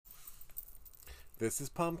This is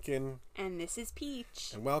Pumpkin. And this is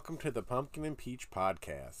Peach. And welcome to the Pumpkin and Peach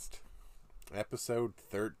Podcast. Episode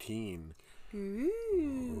 13.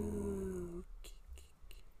 Ooh.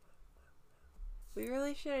 We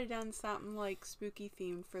really should have done something like spooky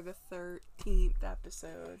themed for the 13th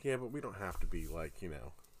episode. Yeah, but we don't have to be like,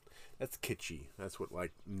 that's kitschy. That's what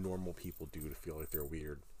like normal people do to feel like they're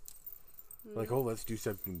weird. Like, oh, let's do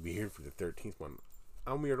something weird for the 13th one.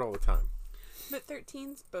 I'm weird all the time. But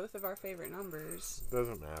 13's both of our favorite numbers.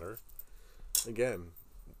 Doesn't matter. Again,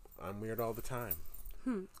 I'm weird all the time.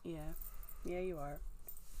 Yeah. Yeah, you are.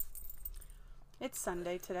 It's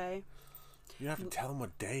Sunday today. You have to tell them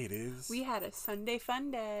what day it is. We had a Sunday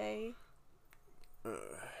fun day.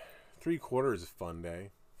 3/4 is a fun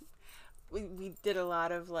day. We did a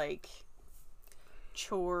lot of, like,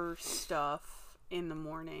 chore stuff in the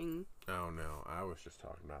morning. Oh, no. I was just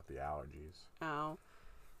talking about the allergies. Oh.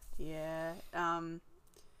 Yeah.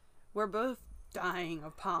 We're both dying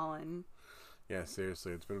of pollen. Yeah,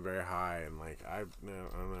 seriously, it's been very high, and like I don't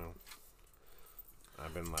know.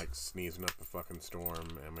 I've been like sneezing up a fucking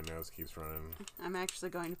storm, and my nose keeps running. I'm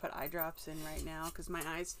actually going to put eye drops in right now because my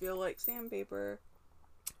eyes feel like sandpaper.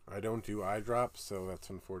 I don't do eye drops, so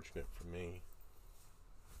that's unfortunate for me.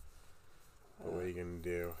 But what are you gonna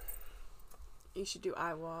do? You should do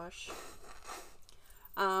eye wash.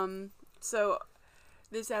 So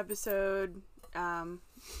this episode,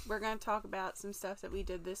 we're going to talk about some stuff that we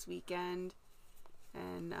did this weekend.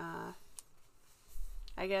 And,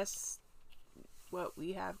 I guess what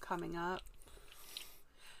we have coming up.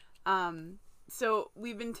 So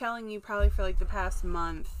we've been telling you probably for like the past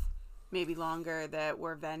month, maybe longer, that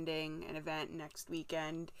we're vending an event next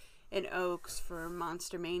weekend in Oaks for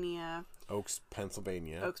Monster Mania. Oaks,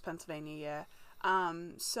 Pennsylvania. Oaks, Pennsylvania, yeah.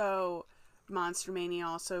 So Monster Mania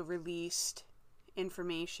also released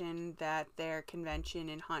information that their convention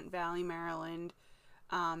in Hunt Valley, Maryland,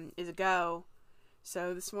 is a go.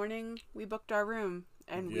 So this morning we booked our room,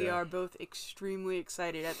 and we are both extremely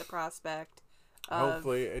excited at the prospect of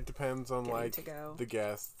Hopefully, it depends on like the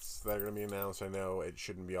guests that are gonna be announced. I know it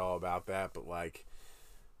shouldn't be all about that, but like,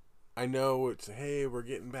 I know it's hey, we're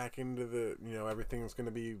getting back into the everything's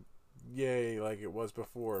gonna be yay like it was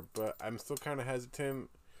before, but I'm still kind of hesitant.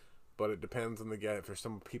 But it depends on the guest. For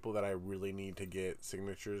some people that I really need to get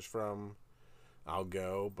signatures from, I'll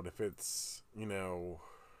go. But if it's,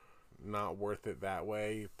 not worth it that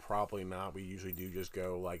way, probably not. We usually do just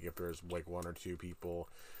go, like, if there's, like, 1 or 2 people,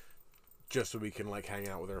 just so we can, like, hang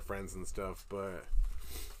out with our friends and stuff. But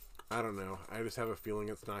I don't know. I just have a feeling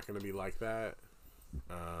it's not going to be like that.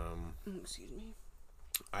 Excuse me.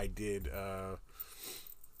 I did,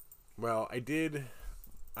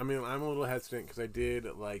 I mean, I'm a little hesitant because I did,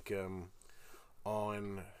 like,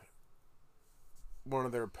 on one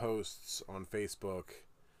of their posts on Facebook,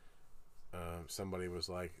 somebody was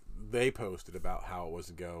like, they posted about how it was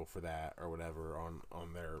a go for that or whatever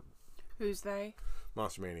on their... Who's they?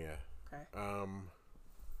 Monster Mania. Okay.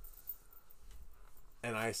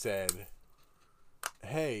 And I said,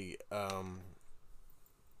 hey,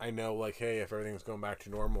 I know, like, hey, if everything's going back to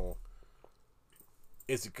normal,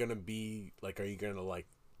 is it going to be, like, are you going to, like,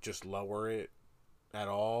 just lower it at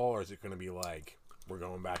all, or is it going to be like we're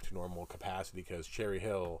going back to normal capacity because Cherry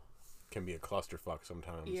Hill can be a clusterfuck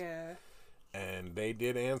sometimes? Yeah. And they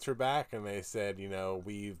did answer back, and they said,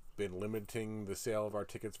 we've been limiting the sale of our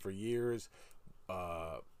tickets for years,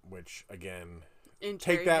 which again,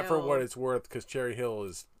 take that for what it's worth, because Cherry Hill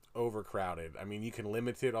is overcrowded. I mean, you can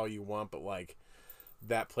limit it all you want, but like,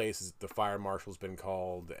 that place is, the fire marshal's been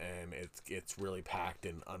called, and it's really packed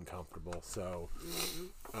and uncomfortable. So,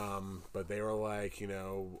 but they were like,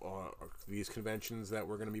 these conventions that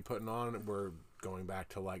we're going to be putting on, we're going back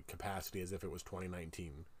to like capacity as if it was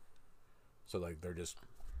 2019. So like they're just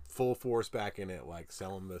full force back in it, like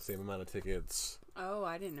selling the same amount of tickets. Oh,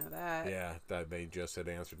 I didn't know that. Yeah, that they just had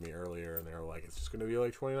answered me earlier, and they were like, it's just going to be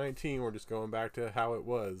like 2019. We're just going back to how it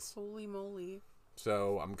was. Holy moly!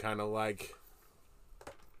 So I'm kind of like.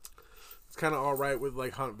 It's kind of all right with,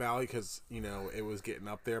 like, Hunt Valley because, it was getting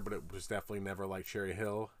up there, but it was definitely never like Cherry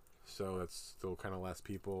Hill. So that's still kind of less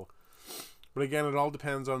people. But again, it all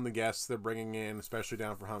depends on the guests they're bringing in, especially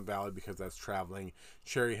down for Hunt Valley because that's traveling.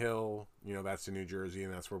 Cherry Hill, that's in New Jersey,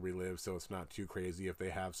 and that's where we live, so it's not too crazy. If they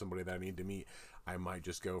have somebody that I need to meet, I might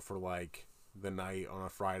just go for, like, the night on a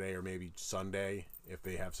Friday or maybe Sunday if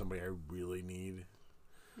they have somebody I really need.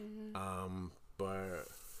 Mm-hmm. But,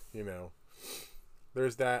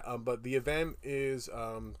 there's that, but the event is,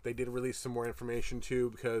 they did release some more information too,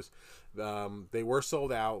 because they were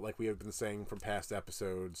sold out, like we have been saying from past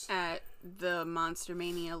episodes. At the Monster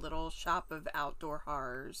Mania little shop of outdoor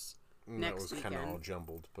horrors next weekend. That was kind of all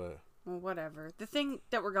jumbled, but Well, whatever. The thing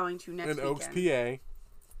that we're going to next in Oaks, PA.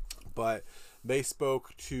 But they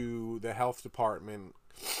spoke to the health department,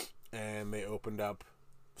 and they opened up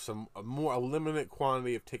a limited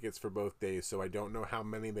quantity of tickets for both days. So I don't know how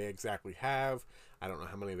many they exactly have. I don't know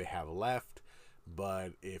how many they have left.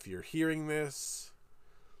 But if you're hearing this,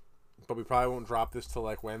 but we probably won't drop this till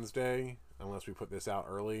like Wednesday unless we put this out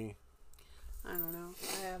early. I don't know.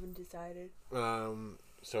 I haven't decided.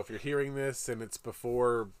 So if you're hearing this and it's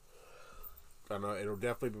before, I don't know, it'll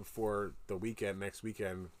definitely be before the weekend, next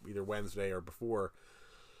weekend, either Wednesday or before.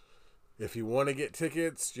 If you want to get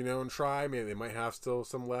tickets, and try, maybe they might have still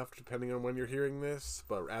some left depending on when you're hearing this.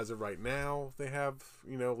 But as of right now, they have,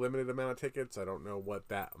 limited amount of tickets. I don't know what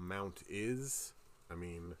that amount is. I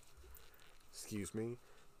mean, excuse me.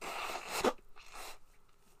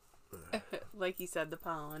 Like you said, the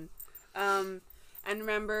pollen. And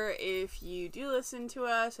remember, if you do listen to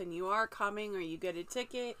us and you are coming or you get a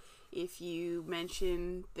ticket, if you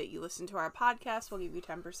mention that you listen to our podcast, we'll give you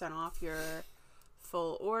 10% off your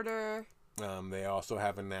full order. They also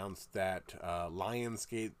have announced that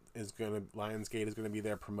Lionsgate is gonna be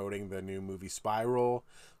there promoting the new movie Spiral,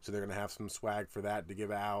 so they're gonna have some swag for that to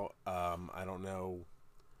give out. I don't know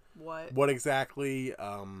what exactly.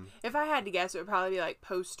 If I had to guess, it would probably be like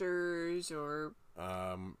posters or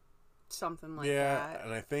something like that. Yeah,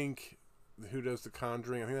 and I think who does The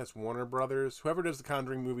Conjuring? I think that's Warner Brothers. Whoever does the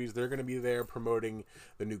Conjuring movies, they're going to be there promoting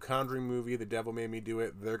the new Conjuring movie, The Devil Made Me Do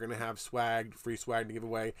It. They're going to have free swag to give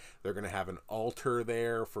away. They're going to have an altar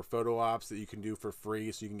there for photo ops that you can do for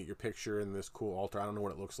free, so you can get your picture in this cool altar. I don't know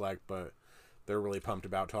what it looks like, but they're really pumped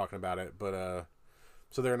about talking about it. But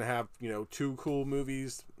so they're going to have, 2 cool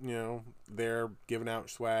movies, they're giving out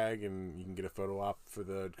swag, and you can get a photo op for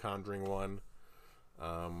the Conjuring one.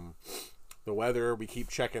 The weather, we keep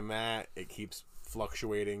checking that. It keeps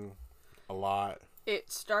fluctuating a lot.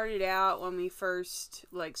 It started out when we first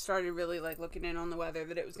started really looking in on the weather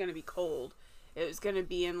that it was going to be cold. It was going to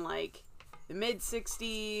be in the mid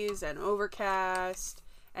 60s and overcast,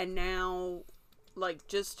 and now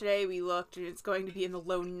just today we looked and it's going to be in the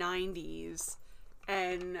low 90s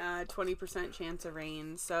and 20% chance of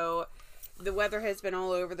rain. So the weather has been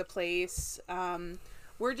all over the place.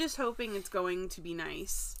 We're just hoping it's going to be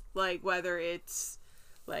nice. Whether it's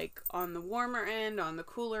on the warmer end, on the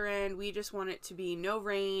cooler end, we just want it to be no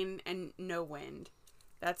rain and no wind.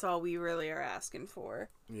 That's all we really are asking for.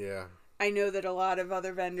 Yeah. I know that a lot of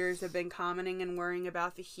other vendors have been commenting and worrying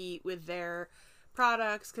about the heat with their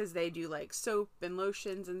products because they do soap and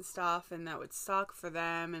lotions and stuff, and that would suck for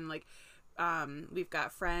them. And we've got a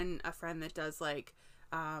friend that does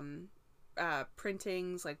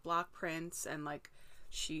printings, block prints, and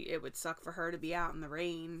it would suck for her to be out in the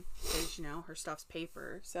rain because, her stuff's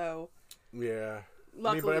paper. So, yeah.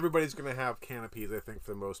 Luckily, but everybody's going to have canopies, I think,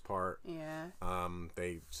 for the most part. Yeah.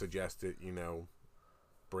 They suggested,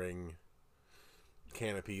 bring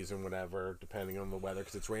canopies and whatever, depending on the weather,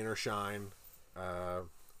 because it's rain or shine. I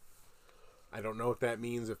don't know what that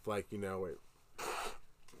means if,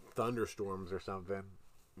 thunderstorms or something,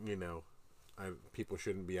 people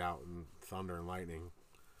shouldn't be out in thunder and lightning.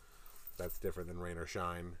 That's different than rain or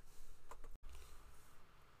shine.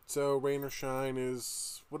 So rain or shine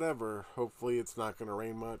is whatever. Hopefully it's not going to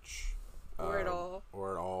rain much. Or at all.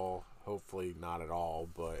 Or at all. Hopefully not at all,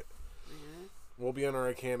 but we'll be under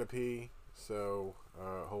a canopy. So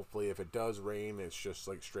hopefully if it does rain, it's just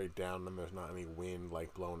straight down and there's not any wind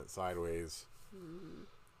blowing it sideways. Mm-hmm.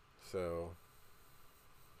 So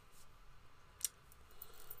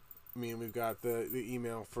I mean, we've got the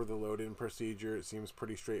email for the load-in procedure. It seems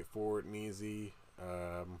pretty straightforward and easy.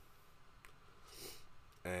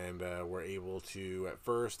 And we're able to, at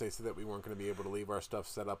first, they said that we weren't going to be able to leave our stuff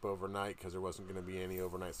set up overnight because there wasn't going to be any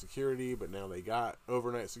overnight security. But now they got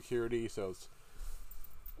overnight security, so it's,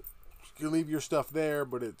 you can leave your stuff there,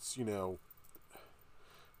 but it's, they're not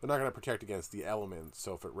going to protect against the elements.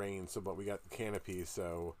 So if it rains, but we got the canopy,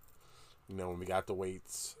 so, when we got the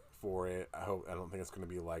weights for it, I don't think it's going to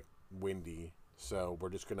be windy, so we're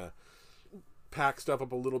just gonna pack stuff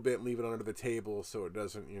up a little bit and leave it under the table so it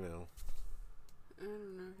doesn't, I don't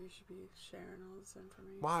know if you should be sharing all this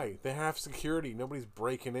information. Why? They have security. Nobody's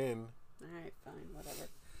breaking in. Alright, fine, whatever.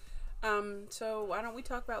 So why don't we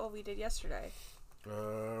talk about what we did yesterday?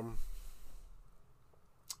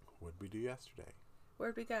 What'd we do yesterday?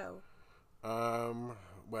 Where'd we go?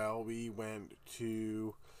 Well, we went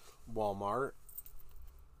to Walmart.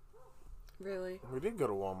 Really? We did go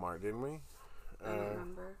to Walmart, didn't we? I don't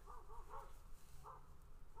remember.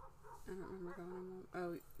 I don't remember going to Walmart.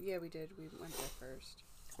 Oh, yeah, we did. We went there first.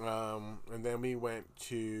 And then we went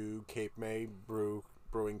to Cape May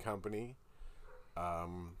Brewing Company.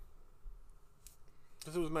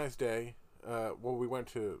 This was a nice day. Well, we went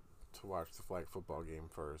to watch the flag football game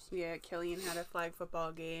first. Yeah, Killian had a flag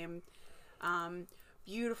football game.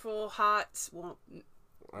 Beautiful, hot. Well,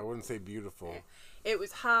 I wouldn't say beautiful. It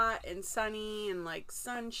was hot and sunny and like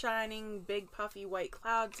sun shining, big puffy white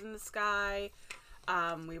clouds in the sky.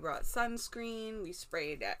 We brought sunscreen. We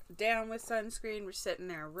sprayed down with sunscreen. We're sitting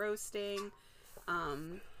there roasting.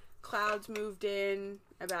 Clouds moved in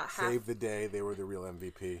about Save the day. They were the real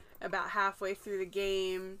MVP. About halfway through the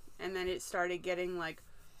game, and then it started getting like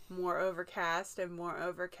more overcast, and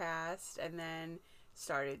then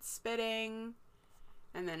started spitting,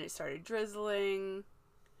 and then it started drizzling,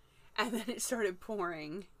 and then it started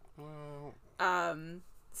pouring. Well.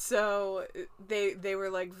 So they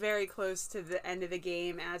were like very close to the end of the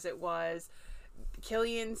game as it was.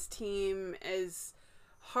 Killian's team, as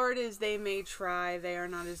hard as they may try, they are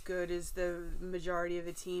not as good as the majority of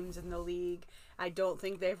the teams in the league. I don't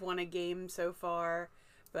think they've won a game so far,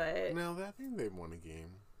 but no, I think they've won a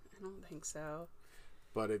game. I don't think so.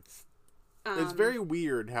 But it's very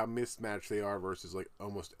weird how mismatched they are versus like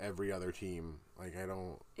almost every other team. Like I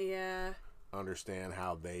don't understand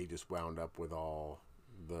how they just wound up with all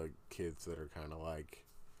the kids that are kind of like,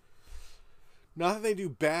 not that they do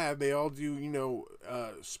bad, they all do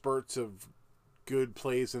spurts of good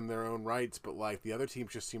plays in their own rights, but like the other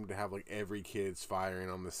teams just seem to have like every kid's firing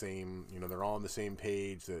on the same, they're all on the same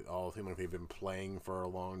page, that all seem like they've been playing for a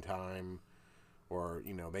long time, or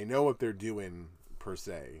they know what they're doing per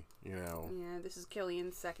se. Yeah, this is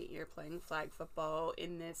Killian's second year playing flag football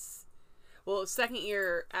in this, well, second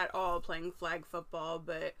year at all playing flag football,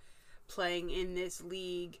 but playing in this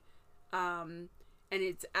league, and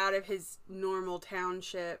it's out of his normal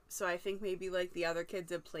township, so I think maybe like the other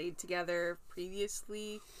kids have played together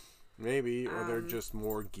previously. Maybe, or they're just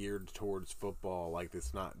more geared towards football. Like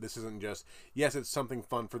this isn't just, yes, it's something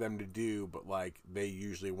fun for them to do, but like they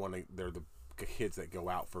usually they're the kids that go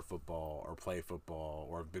out for football or play football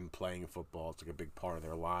or have been playing football. It's like a big part of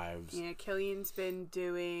their lives. Yeah, Killian's been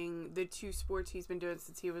doing the two sports he's been doing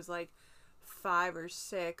since he was like 5 or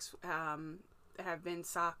 6, have been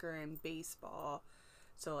soccer and baseball.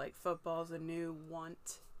 So like football's a new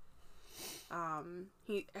want. I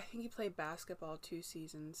think he played basketball 2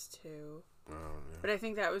 seasons too. Oh, yeah. But I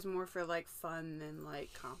think that was more for like fun than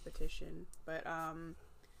like competition. But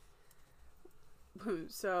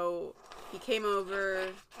so he came over.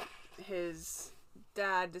 His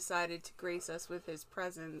dad decided to grace us with his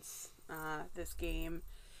presence this game,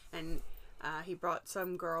 and he brought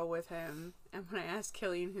some girl with him. And when I asked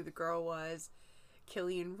Killian who the girl was,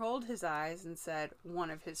 Killian rolled his eyes and said one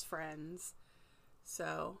of his friends.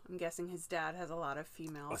 So I'm guessing his dad has a lot of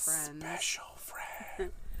female friends. A special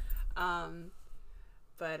friend.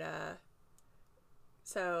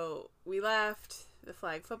 So we left the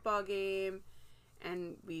flag football game,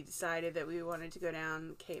 and we decided that we wanted to go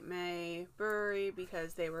down Cape May Brewery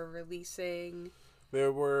because they were releasing. They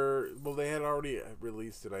had already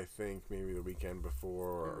released it, I think, maybe the weekend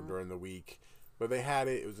before or during the week. But they had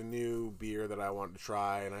it. It was a new beer that I wanted to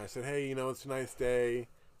try, and I said, hey, it's a nice day.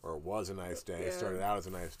 Or it was a nice day. It started out as a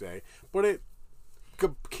nice day. But it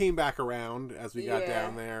came back around as we got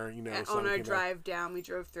down there. On our drive down, we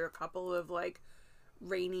drove through a couple of, like,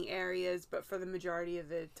 rainy areas, but for the majority of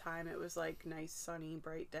the time, it was, like, nice, sunny,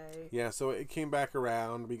 bright day. Yeah, so it came back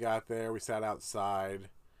around. We got there. We sat outside.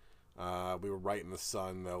 We were right in the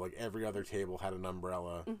sun, though. Like, every other table had an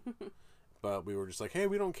umbrella. But we were just like, hey,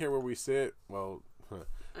 we don't care where we sit. Well,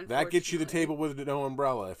 that gets you the table with no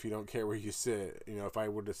umbrella if you don't care where you sit. If I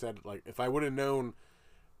would have said, like, if I would have known,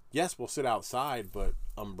 yes, we'll sit outside, but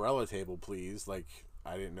umbrella table, please. Like,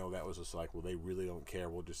 I didn't know that was just like, well, they really don't care.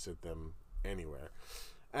 We'll just sit them anywhere.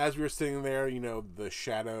 As we were sitting there, the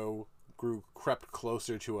shadow crept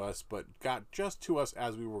closer to us, but got just to us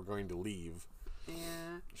as we were going to leave.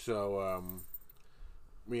 Yeah. So,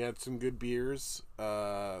 we had some good beers.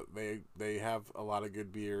 They have a lot of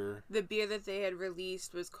good beer. The beer that they had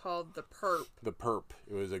released was called the Perp. The Perp.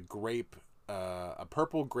 It was a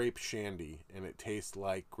purple grape shandy, and it tastes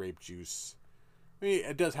like grape juice. I mean,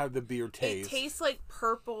 it does have the beer taste. It tastes like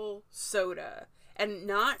purple soda, and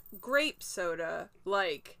not grape soda,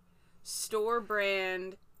 like store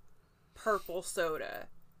brand purple soda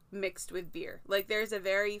mixed with beer. Like, there's a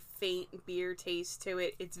very faint beer taste to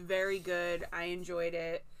it. It's very good. I enjoyed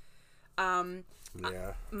it.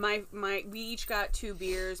 Yeah. We each got 2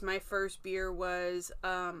 beers. My first beer was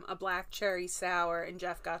a black cherry sour, and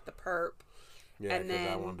Jeff got the Perp. Yeah, because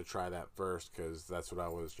I wanted to try that first, because that's what I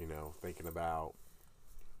was, thinking about.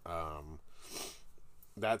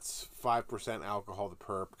 That's 5% alcohol, the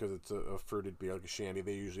Perp, because it's a fruited beer, like a shandy.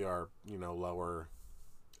 They usually are, lower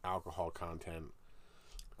alcohol content.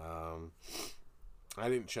 I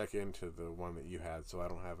didn't check into the one that you had, so I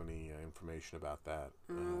don't have any information about that.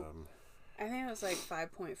 I think it was like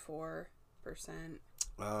 5.4%.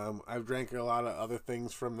 I've drank a lot of other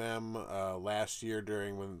things from them last year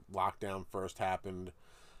during when lockdown first happened.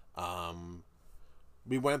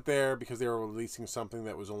 We went there because they were releasing something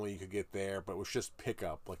that was only you could get there, but it was just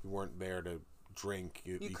pickup. Like, we weren't there to drink.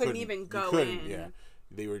 You couldn't even go in. Yeah.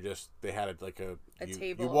 They were just, they had a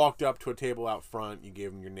table. You walked up to a table out front, you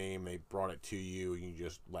gave them your name, they brought it to you, and you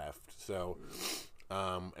just left. So,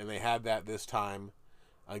 and they had that this time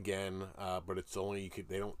again, but it's only,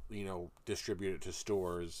 they don't, distribute it to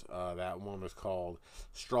stores. That one was called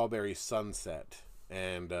Strawberry Sunset.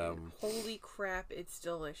 And holy crap, it's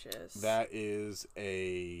delicious. That is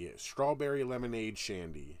a strawberry lemonade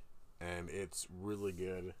shandy, and it's really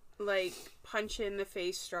good. Like, punch in the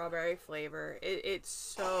face strawberry flavor. It's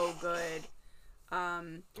so good. I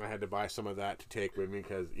had to buy some of that to take with me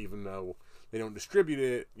because even though they don't distribute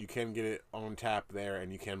it, you can get it on tap there,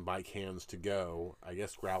 and you can buy cans to go. I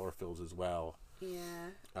guess growler fills as well.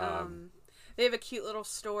 Yeah. They have a cute little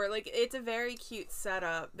store. Like, it's a very cute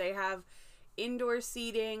setup. They have indoor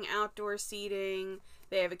seating, outdoor seating.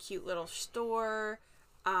 They have a cute little store.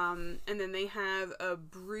 And then they have a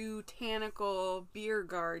Brewtanical beer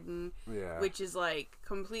garden, which is like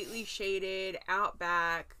completely shaded, out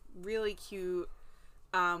back, really cute.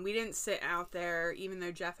 We didn't sit out there, even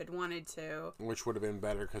though Jeff had wanted to. Which would have been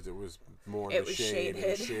better because it was more in the shade.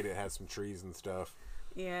 Shaded. The shade, it had some trees and stuff.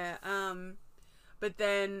 Yeah. But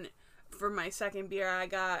then for my second beer, I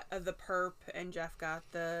got the Perp, and Jeff got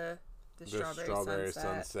the Strawberry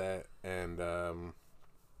Sunset. And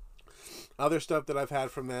other stuff that I've had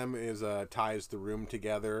from them is Ties the Room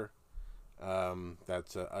Together.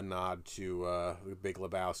 That's a nod to The Big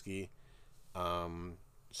Lebowski.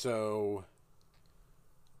 So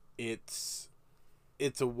it's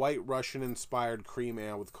a White Russian inspired cream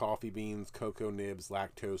ale with coffee beans, cocoa nibs,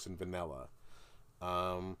 lactose, and vanilla.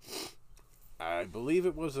 I believe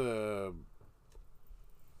it was a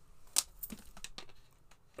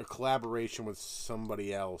collaboration with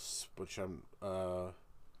somebody else, which I'm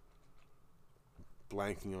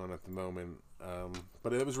blanking on at the moment.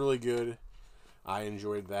 But it was really good. I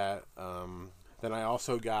enjoyed that. Then I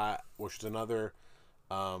also got, which is another,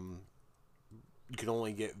 you can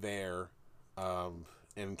only get there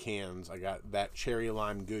in cans. I got that Cherry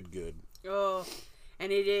Lime Good. Oh,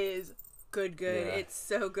 and it is good. Yeah. It's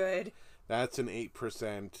so good. That's an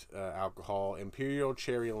 8% alcohol Imperial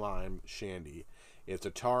Cherry Lime Shandy. It's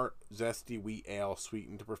a tart, zesty wheat ale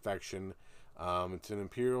sweetened to perfection. It's an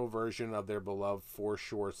imperial version of their beloved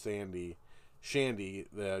Foreshore Shandy.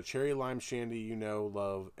 The Cherry Lime Shandy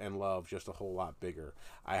love, just a whole lot bigger.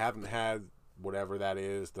 I haven't had whatever that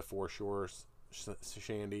is, the Foreshore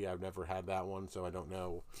Shandy. I've never had that one, so I don't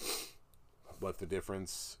know what the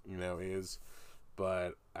difference, is.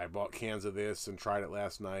 But I bought cans of this and tried it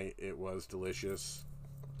last night. It was delicious.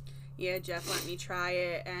 Yeah, Jeff let me try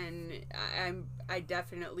it, and I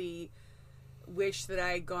definitely wish that I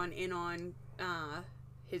had gone in on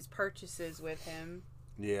his purchases with him.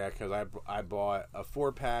 Yeah, because I bought a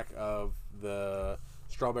 4-pack of the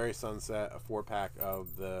Strawberry Sunset, a 4-pack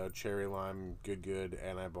of the Cherry Lime Good,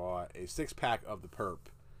 and I bought a 6-pack of the Perp.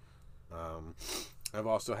 I've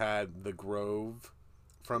also had the Grove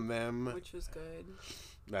from them, which was good.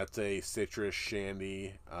 That's a citrus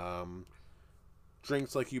shandy.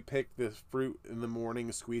 Drinks like you pick the fruit in the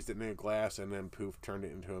morning, squeezed it in a glass, and then poof, turned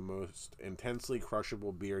it into a most intensely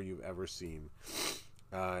crushable beer you've ever seen.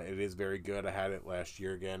 It is very good. I had it last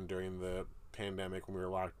year again during the pandemic when we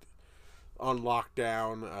were on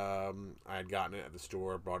lockdown. I had gotten it at the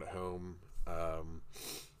store, brought it home.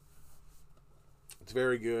 It's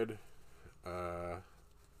very good. I'm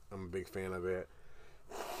a big fan of it.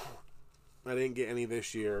 I didn't get any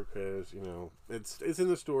this year because, it's in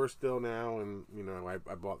the store still now, and,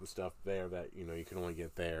 I bought the stuff there that, you can only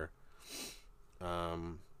get there.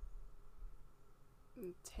 Tan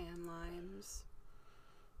limes.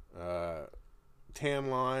 Tan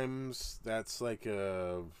limes, that's like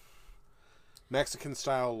a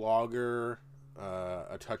Mexican-style lager,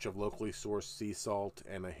 a touch of locally sourced sea salt,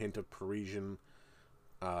 and a hint of Parisian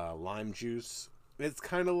lime juice. It's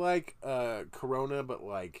kind of like Corona, but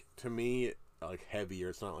like to me, like heavier.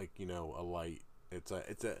 It's not like a light. It's a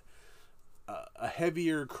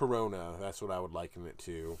heavier Corona. That's what I would liken it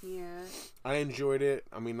to. Yeah. I enjoyed it.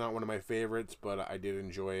 I mean, not one of my favorites, but I did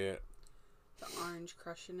enjoy it. The Orange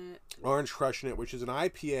Crushing It, which is an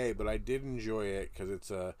IPA, but I did enjoy it because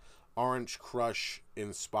it's a Orange Crush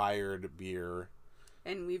inspired beer.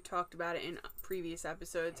 And we've talked about it in previous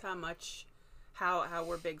episodes how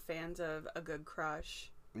we're big fans of a good crush.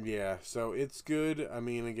 Yeah, so it's good. I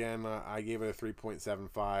mean, again, I gave it a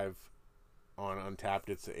 3.75 on Untappd.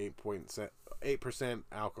 It's 8%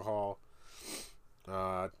 alcohol.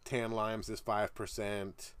 Tan Limes is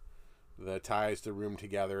 5%. The Ties to Room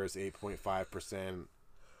Together is 8.5%.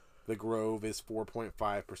 The Grove is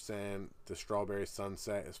 4.5%. The Strawberry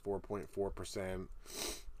Sunset is 4.4%.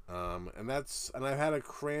 And I've had a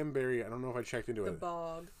cranberry. I don't know if I checked into it.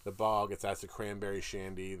 The Bog. That's a cranberry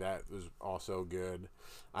shandy. That was also good.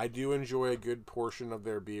 I do enjoy a good portion of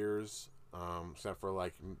their beers, except for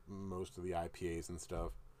like most of the IPAs and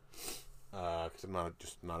stuff. Because I'm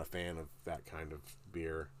not a fan of that kind of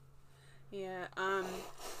beer. Yeah.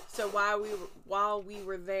 So while we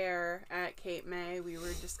were there at Cape May, we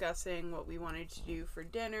were discussing what we wanted to do for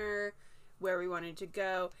dinner, where we wanted to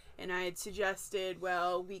go, and I had suggested,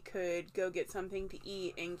 well, we could go get something to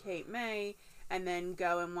eat in Cape May and then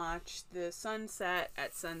go and watch the sunset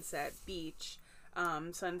at Sunset Beach.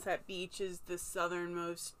 Sunset Beach is the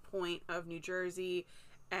southernmost point of New Jersey,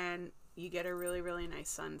 and you get a really, really nice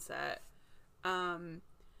sunset.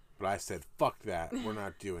 But I said, fuck that. We're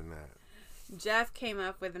not doing that. Jeff came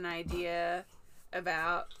up with an idea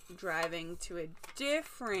about driving to a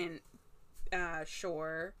different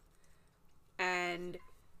shore and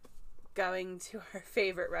going to our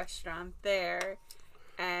favorite restaurant there.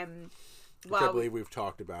 Which I believe we've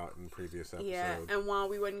talked about in previous episodes. Yeah, and while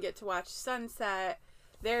we wouldn't get to watch sunset,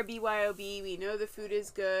 there BYOB, we know the food is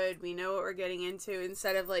good, we know what we're getting into,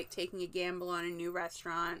 instead of like taking a gamble on a new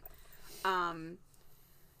restaurant.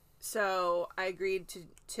 So I agreed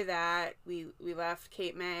to that. We left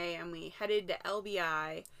Cape May and we headed to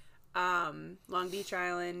LBI, Long Beach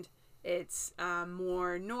Island. It's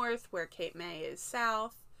more north, where Cape May is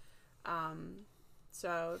south.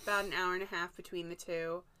 So about an hour and a half between the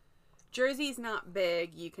two. Jersey's not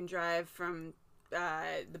big. You can drive from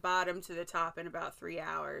the bottom to the top in about 3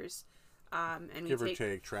 hours. And Give or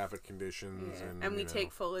take traffic conditions. Yeah. And we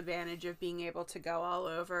take full advantage of being able to go all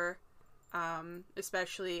over.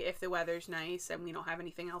 Especially if the weather's nice and we don't have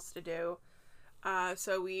anything else to do.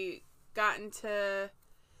 So we got into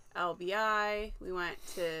LBI. We went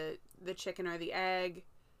to the Chicken or the Egg,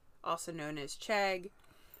 also known as Chegg,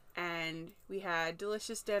 and we had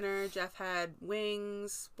delicious dinner. Jeff had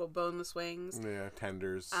wings, boneless wings. Yeah,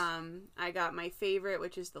 tenders. I got my favorite,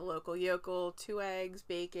 which is the local yokel: 2 eggs,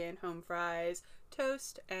 bacon, home fries,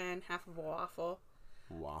 toast, and half of a waffle.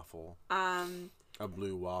 Waffle. A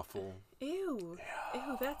blue waffle. Ew. Yeah.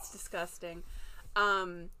 Ew, that's disgusting.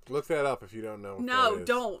 Look that up if you don't know what that is. No,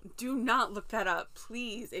 don't. Do not look that up.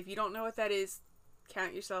 Please. If you don't know what that is,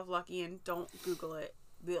 count yourself lucky and don't Google it.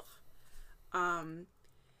 Ugh. I've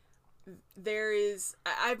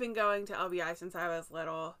been going to LBI since I was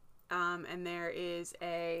little, and there is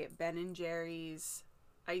a Ben & Jerry's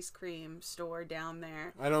ice cream store down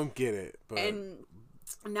there. I don't get it, but... And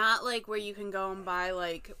not like where you can go and buy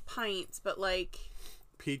like pints, but like...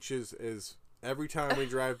 Peaches is every time we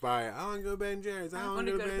drive by, I want to go to Ben & Jerry's. I want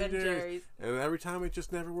to go to Ben & Jerry's. And every time it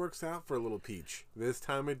just never works out for a little Peach. This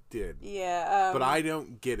time it did. Yeah. But I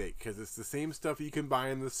don't get it because it's the same stuff you can buy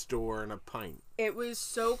in the store in a pint. It was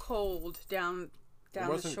so cold down the shore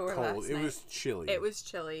last night. It wasn't cold. It was chilly. It was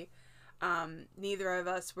chilly. Neither of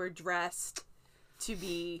us were dressed to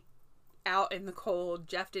be out in the cold.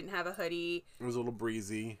 Jeff didn't have a hoodie. It was a little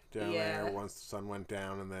breezy down there once the sun went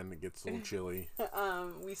down, and then it gets a little chilly.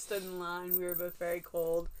 We stood in line. We were both very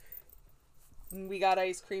cold. We got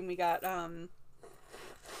ice cream. We got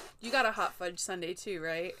you got a hot fudge sundae too,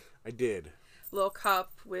 right? I did. Little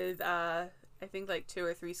cup with I think like 2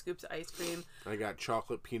 or 3 scoops of ice cream. I got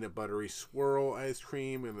chocolate peanut buttery swirl ice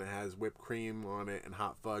cream, and it has whipped cream on it and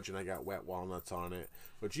hot fudge, and I got wet walnuts on it,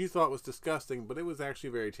 which you thought was disgusting, but it was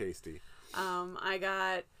actually very tasty. I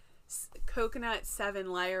got coconut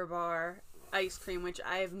 7-layer bar ice cream, which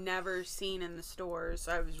I have never seen in the stores,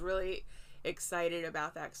 so I was really excited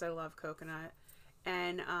about that because I love coconut.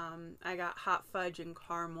 And I got hot fudge and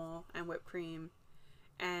caramel and whipped cream.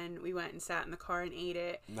 And we went and sat in the car and ate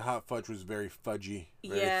it. And the hot fudge was very fudgy,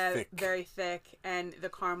 very thick. Very thick, and the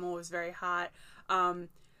caramel was very hot.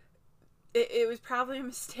 It was probably a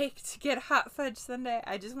mistake to get a hot fudge sundae.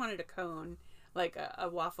 I just wanted a cone, like a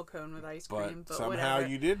waffle cone with ice cream. But somehow whatever.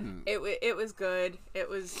 You didn't. It was good. It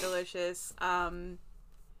was delicious.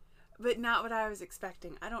 But not what I was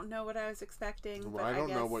expecting. I don't know what I was expecting. Well, I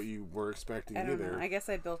don't know what you were expecting either. Know. I guess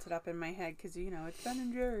I built it up in my head because it's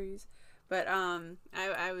Ben & Jerry's. But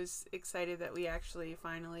I was excited that we actually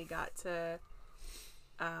finally got to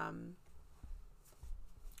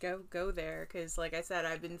go there because, like I said,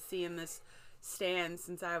 I've been seeing this stand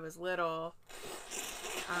since I was little.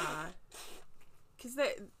 Because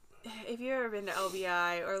if you've ever been to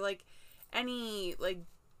LBI or like any like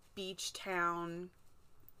beach town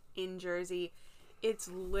in Jersey, it's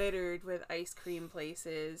littered with ice cream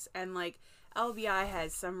places, and like LBI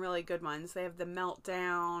has some really good ones. They have the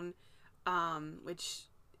Meltdown, which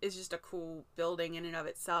is just a cool building in and of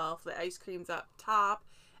itself. The ice cream's up top,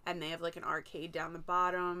 and they have like an arcade down the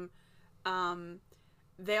bottom.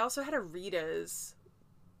 They also had a Rita's,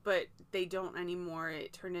 but they don't anymore.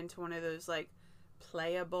 It turned into one of those like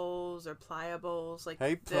playables or pliables, like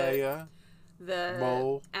hey playa, the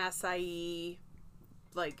bowl. acai,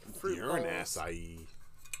 like fruit You're bowls. an acai.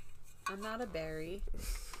 I'm not a berry.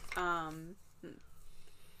 I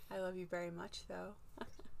love you very much, though.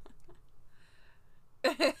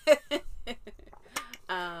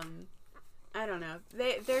 I don't know.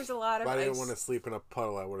 There's a lot of. If I didn't want to sleep in a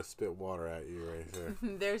puddle, I would have spit water at you right there.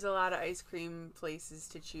 There's a lot of ice cream places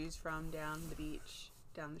to choose from down the beach,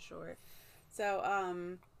 down the shore. So,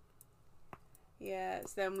 yeah.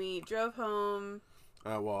 So then we drove home.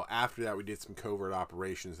 Well, after that, we did some covert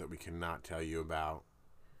operations that we cannot tell you about.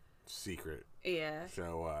 Secret. Yeah.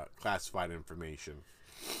 So, classified information.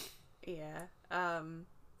 Yeah.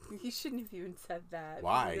 You shouldn't have even said that.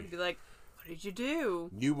 Why? You're gonna be like, what did you do?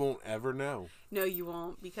 You won't ever know. No, you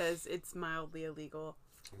won't, because it's mildly illegal.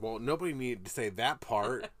 Well, nobody needed to say that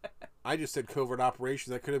part. I just said covert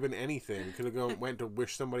operations. That could have been anything. We could have went to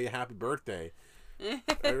wish somebody a happy birthday. I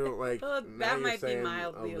don't like. Well, that might be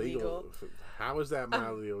mildly illegal. How is that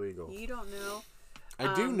mildly illegal? You don't know.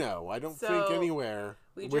 I do know. I don't think anywhere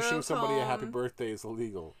wishing somebody a happy birthday is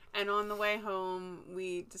illegal. And on the way home,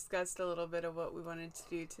 we discussed a little bit of what we wanted to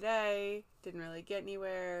do today. Didn't really get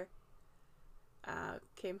anywhere.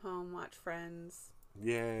 Came home, watched Friends.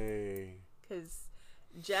 Yay. Because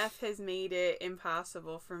Jeff has made it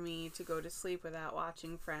impossible for me to go to sleep without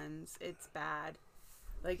watching Friends. It's bad.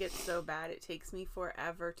 Like, it's so bad. It takes me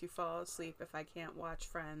forever to fall asleep if I can't watch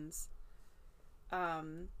Friends.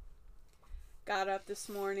 Got up this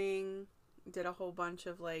morning, did a whole bunch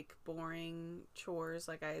of, like, boring chores,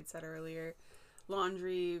 like I had said earlier.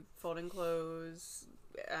 Laundry, folding clothes.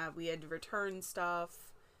 We had to return stuff.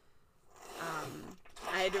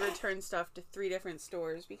 I had to return stuff to 3 different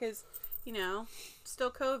stores because, you know,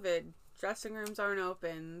 still COVID. Dressing rooms aren't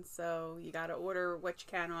open, so you gotta order what you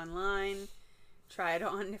can online. Try it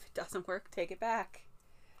on. If it doesn't work, take it back.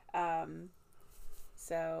 And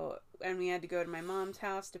we had to go to my mom's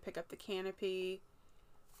house to pick up the canopy.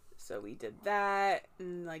 So we did that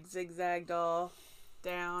and like zigzagged all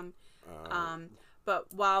down.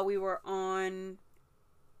 But while we were on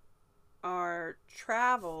our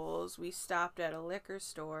travels, we stopped at a liquor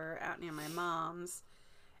store out near my mom's,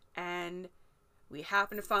 and we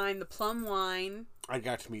happened to find the plum wine. I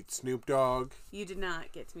got to meet Snoop Dogg. You did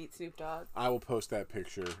not get to meet Snoop Dogg. I will post that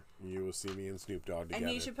picture. You will see me and Snoop Dogg together.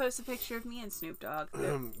 And you should post a picture of me and Snoop Dogg.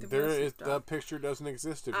 That picture doesn't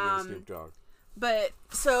exist of you and Snoop Dogg. But,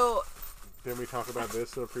 so... Didn't we talk about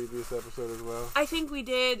this in a previous episode as well? I think we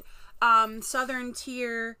did. Southern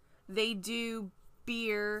Tier, they do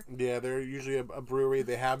beer. Yeah, they're usually a brewery.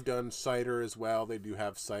 They have done cider as well. They do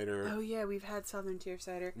have cider. Oh, yeah, we've had Southern Tier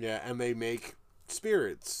cider. Yeah, and they make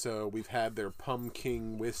spirits. So we've had their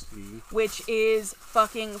Pumpkin whiskey, which is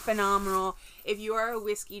fucking phenomenal. If you are a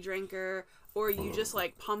whiskey drinker or you just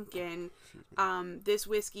like pumpkin, this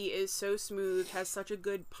whiskey is so smooth, has such a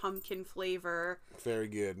good pumpkin flavor. Very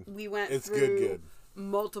good. We went it's through good.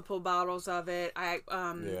 Multiple bottles of it.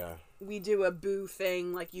 We do a boo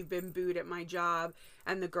thing, like you've been booed at my job,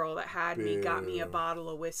 and the girl that had me got me a bottle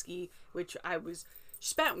of whiskey, which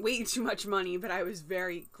spent way too much money, but I was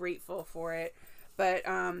very grateful for it. But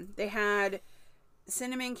they had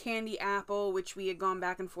cinnamon candy apple, which we had gone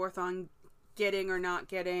back and forth on getting or not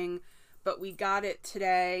getting, but we got it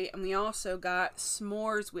today. And we also got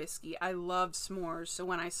s'mores whiskey. I love s'mores, so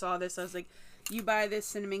when I saw this, I was like, you buy this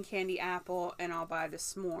cinnamon candy apple and I'll buy the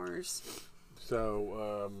s'mores.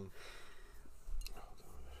 So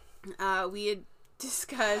we had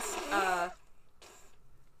discussed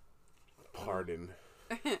pardon.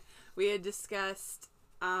 We had discussed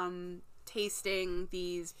tasting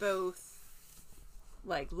these both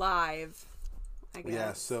like live, I guess.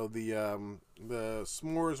 Yeah, so the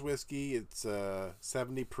s'mores whiskey, it's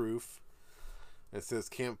 70 proof. It says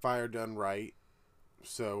campfire done right.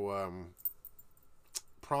 So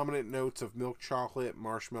prominent notes of milk chocolate,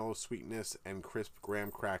 marshmallow sweetness, and crisp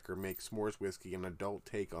graham cracker make s'mores whiskey an adult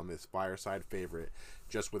take on this fireside favorite,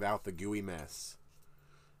 just without the gooey mess.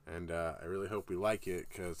 And I really hope we like it,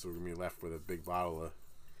 because we're going to be left with a big bottle of...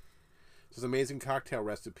 There's amazing cocktail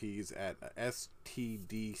recipes at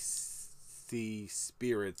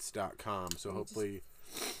stdcspirits.com. So hopefully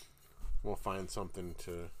We'll find something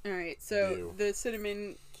to. All right. So the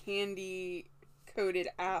cinnamon candy coated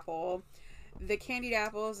apple. The candied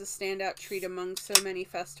apple is a standout treat among so many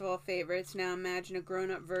festival favorites. Now imagine a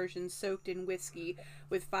grown-up version soaked in whiskey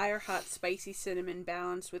with fire-hot spicy cinnamon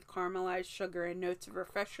balanced with caramelized sugar and notes of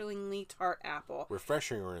refreshingly tart apple.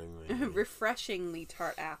 Refreshingly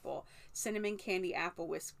tart apple. Cinnamon candy apple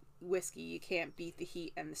whiskey. You can't beat the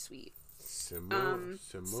heat and the sweet. Similar.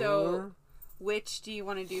 So, which do you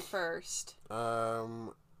want to do first?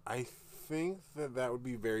 I think that would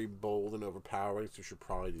be very bold and overpowering, so you should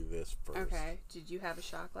probably do this first. Okay. Did you have a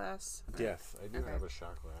shot glass? Yes, I do have a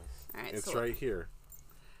shot glass. All right, it's right here.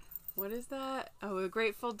 What is that? Oh, a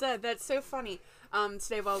Grateful Dead. That's so funny.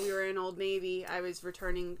 Today while we were in Old Navy, I was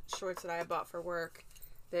returning shorts that I had bought for work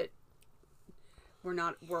that were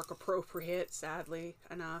not work appropriate, sadly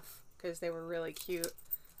enough, because they were really cute.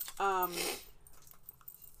 Well,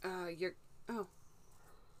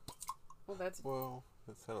 that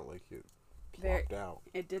sounded like it plopped out.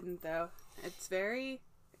 It didn't though. It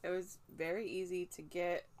was very easy to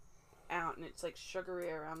get out, and it's like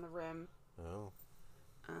sugary around the rim. Oh.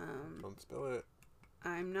 Don't spill it.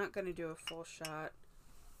 I'm not gonna do a full shot.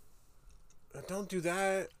 Don't do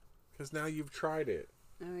that, because now you've tried it.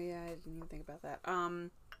 Oh yeah, I didn't even think about that.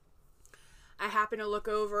 I happened to look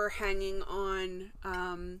over, hanging on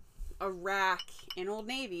a rack in Old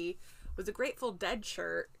Navy was a Grateful Dead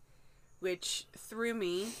shirt, which threw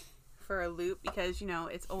me for a loop because, you know,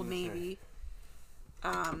 it's Old Navy.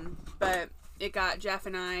 But it got Jeff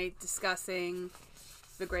and I discussing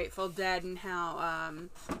the Grateful Dead and how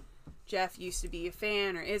Jeff used to be a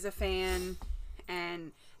fan or is a fan,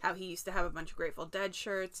 and how he used to have a bunch of Grateful Dead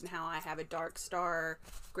shirts, and how I have a Dark Star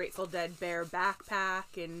Grateful Dead bear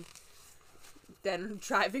backpack. And then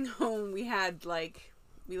driving home, we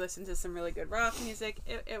listened to some really good rock music.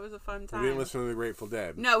 It was a fun time. We didn't listen to the Grateful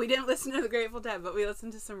Dead. No, we didn't listen to the Grateful Dead, but we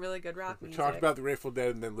listened to some really good rock music. We talked about the Grateful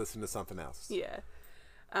Dead and then listened to something else. Yeah.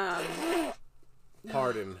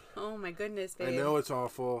 Pardon. Oh my goodness, babe. I know it's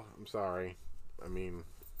awful. I'm sorry. I mean.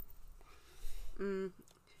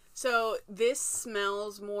 So this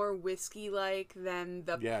smells more whiskey-like than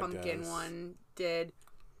the pumpkin one did.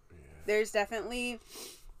 Yeah. There's definitely...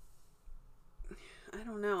 I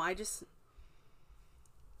don't know. I just...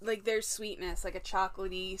 Like, there's sweetness, like a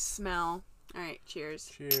chocolatey smell. All right,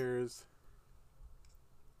 cheers. Cheers.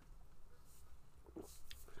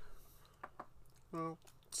 Well,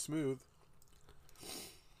 smooth.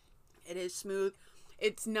 It is smooth.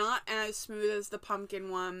 It's not as smooth as the pumpkin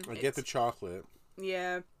one. I get the chocolate.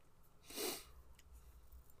 Yeah.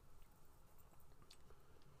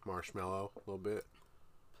 Marshmallow, a little bit.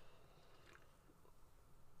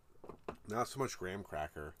 Not so much graham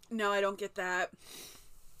cracker. No, I don't get that.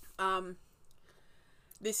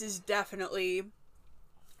 This is definitely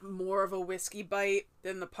more of a whiskey bite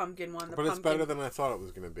than the pumpkin one. But it's better than I thought it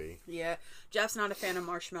was going to be. Yeah. Jeff's not a fan of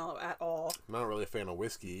marshmallow at all. I'm not really a fan of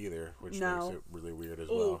whiskey either, which makes it really weird as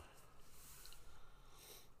well.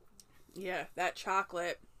 Yeah, that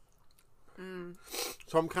chocolate.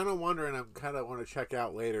 So I'm kind of wondering, I kind of want to check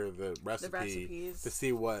out later the recipes to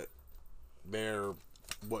see what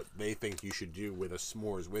they think you should do with a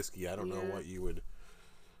s'mores whiskey. I don't know what you would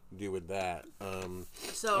do with that.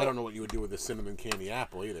 So I don't know what you would do with the cinnamon candy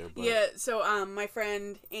apple either. But. Yeah, so my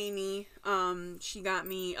friend Amy, she got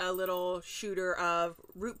me a little shooter of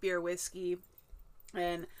root beer whiskey,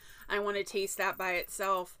 and I want to taste that by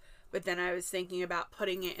itself, but then I was thinking about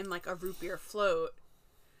putting it in like a root beer float,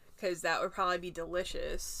 because that would probably be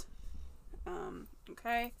delicious.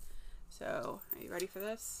 Okay, so are you ready for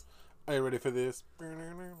this? Are you ready for this?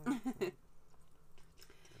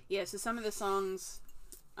 Yeah, so some of the songs,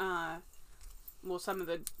 some of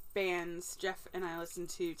the bands Jeff and I listened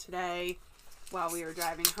to today while we were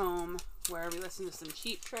driving home, where we listened to some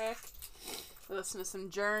Cheap Trick, we listened to some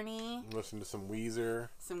Journey, listened to some Weezer,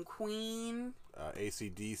 some Queen,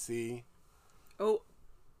 AC/DC. Oh,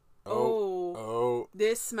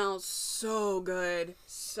 this smells so good.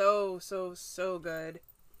 So good.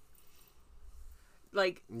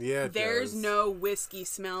 Like, there's no whiskey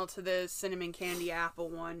smell to the cinnamon candy apple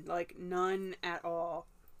one. Like, none at all.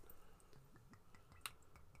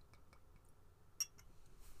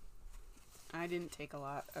 I didn't take a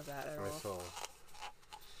lot of that at all.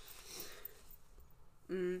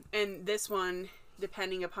 And this one,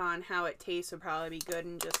 depending upon how it tastes, would probably be good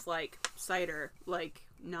in just, like, cider. Like,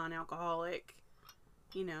 non-alcoholic,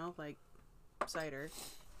 like cider.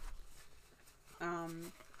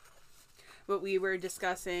 But we were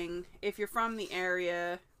discussing, if you're from the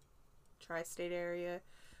area, tri-state area,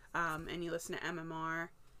 and you listen to MMR,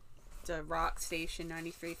 It's a rock station,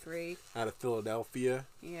 93.3. Out of Philadelphia.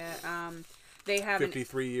 Yeah. They have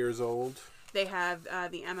 53 years old. They have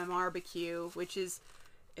the MMRBQ, which is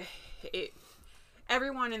it.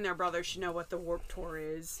 Everyone and their brother should know what the Warped Tour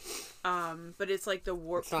is, but it's like the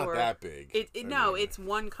Warped Tour. It's not that big. It's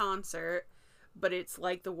one concert, but it's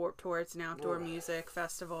like the Warped Tour. It's an outdoor music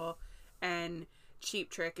festival, and Cheap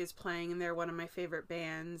Trick is playing, and they're one of my favorite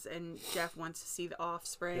bands. And Jeff wants to see the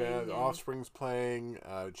Offspring. Yeah, the Offspring's playing.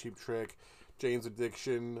 Cheap Trick, Jane's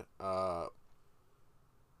Addiction,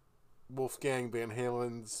 Wolfgang Van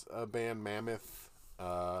Halen's band Mammoth.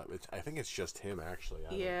 I think it's just him, actually.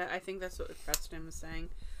 I think that's what Preston was saying.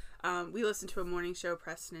 We listened to a morning show,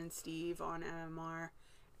 Preston and Steve, on MMR,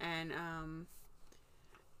 and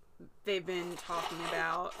they've been talking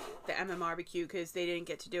about the MMRBQ because they didn't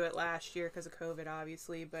get to do it last year because of COVID,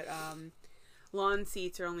 obviously, but lawn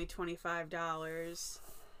seats are only $25,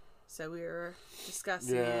 so we were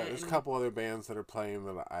discussing it. Yeah, there's a couple other bands that are playing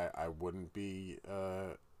that I wouldn't be,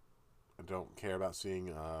 I don't care about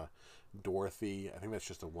seeing. Dorothy, I think that's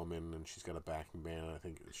just a woman, and she's got a backing band. I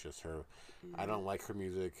think it's just her. I don't like her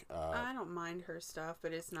music. I don't mind her stuff,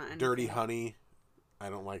 but it's not anything. Dirty Honey, I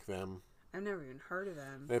don't like them. I've never even heard of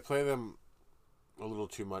them. They play them a little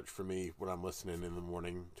too much for me when I'm listening in the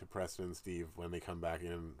morning to Preston and Steve when they come back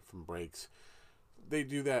in from breaks. They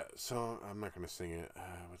do that song. I'm not going to sing it.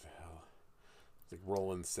 What the hell? It's like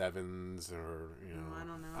Rollin' Sevens, or I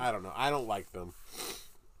don't know. I don't know. I don't like them.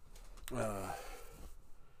 You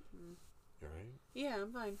all right? Yeah,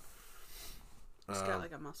 I'm fine. Just got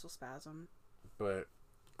like a muscle spasm. But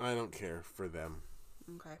I don't care for them.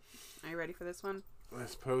 Okay. Are you ready for this one? I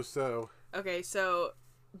suppose so. Okay, so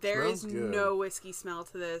there is no whiskey smell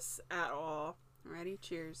to this at all. Ready?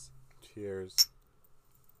 Cheers. Cheers.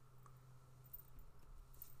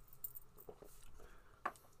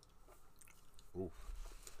 Oof.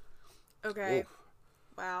 Okay. Oof.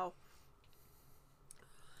 Wow.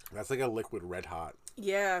 That's like a liquid Red Hot.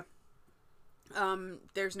 Yeah.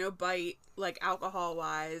 There's no bite, like,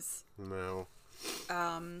 alcohol-wise. No.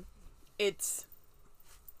 I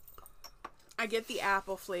get the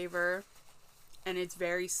apple flavor, and it's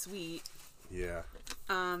very sweet. Yeah.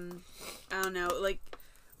 I don't know, like,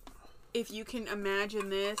 if you can imagine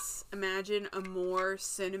this, imagine a more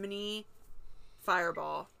cinnamony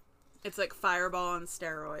Fireball. It's like Fireball on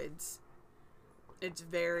steroids. It's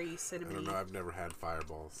very cinnamony. I don't know, I've never had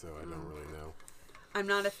Fireball, so I don't really know. I'm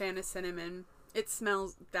not a fan of cinnamon.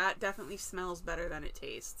 That definitely smells better than it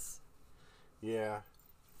tastes. Yeah.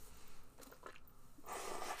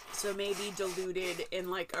 So maybe diluted in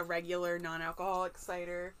like a regular non-alcoholic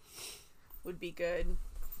cider would be good.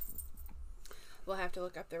 We'll have to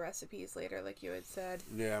look up the recipes later, like you had said.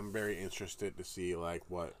 Yeah, I'm very interested to see like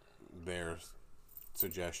what their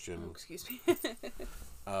suggestion excuse me.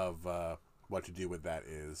 of what to do with that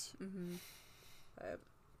is. Mm-hmm.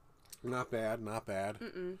 Not bad, not bad.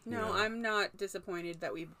 No, I'm not disappointed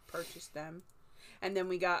that we purchased them. And then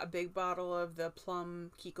we got a big bottle of the Plum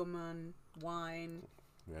Kikkoman wine.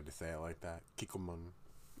 You had to say it like that. Kikkoman.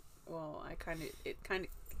 Well, it kind of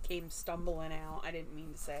came stumbling out. I didn't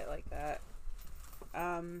mean to say it like that.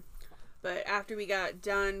 But after we got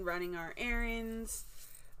done running our errands,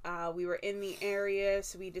 we were in the area,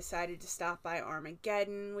 so we decided to stop by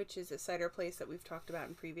Armageddon, which is a cider place that we've talked about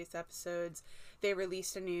in previous episodes. They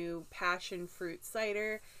released a new passion fruit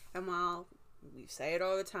cider, and while we say it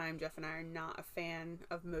all the time, Jeff and I are not a fan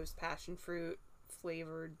of most passion fruit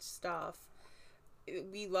flavored stuff.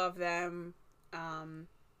 We love them,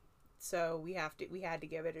 so we had to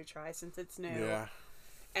give it a try since it's new. Yeah.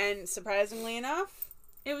 And surprisingly enough,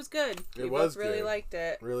 it was good. We both really liked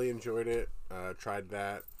it. Really enjoyed it. Tried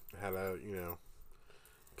that. Had a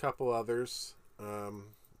couple others.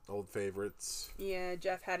 Old favorites. Yeah,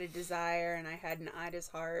 Jeff had a Desire, and I had an Ida's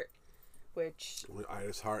Heart, which...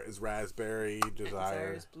 Ida's Heart is raspberry.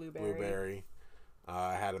 Desire is blueberry.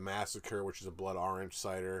 I had a Massacre, which is a blood orange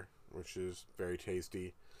cider, which is very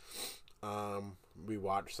tasty. We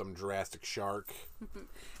watched some Jurassic Shark.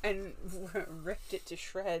 And ripped it to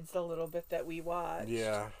shreds the little bit that we watched.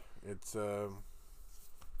 Yeah, it's a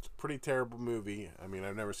pretty terrible movie. I mean,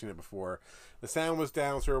 I've never seen it before. The sound was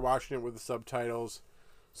down, so we were watching it with the subtitles.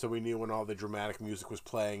 So we knew when all the dramatic music was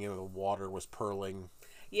playing and the water was purling.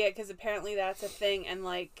 Yeah, because apparently that's a thing. And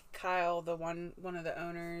like Kyle, the one of the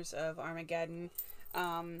owners of Armageddon,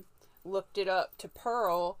 looked it up to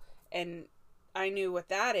purl, and I knew what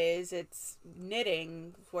that is. It's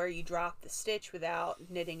knitting, where you drop the stitch without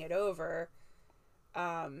knitting it over.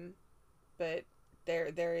 But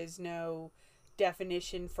there is no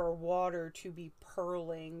definition for water to be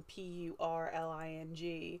purling, Purling.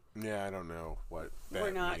 Yeah, I don't know what that means.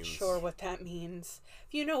 We're not sure what that means.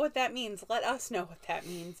 If you know what that means, let us know what that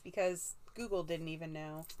means, because Google didn't even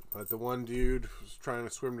know. But the one dude was trying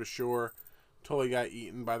to swim to shore, totally got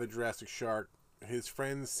eaten by the Jurassic shark. His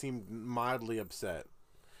friends seemed mildly upset.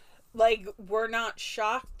 Like, we're not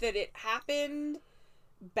shocked that it happened.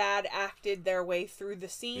 Bad acted their way through the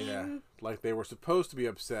scene. Yeah, like they were supposed to be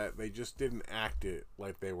upset. They just didn't act it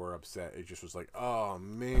like they were upset. It just was like, oh,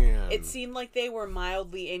 man. It seemed like they were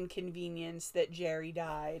mildly inconvenienced that Jerry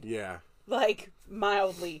died. Yeah. Like,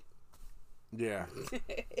 mildly. Yeah.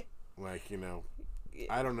 Like, you know,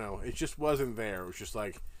 I don't know. It just wasn't there. It was just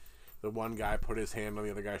like the one guy put his hand on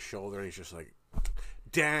the other guy's shoulder and he's just like,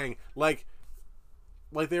 dang. Like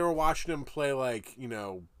they were watching him play, like, you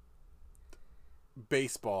know,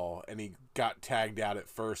 baseball, and he got tagged out at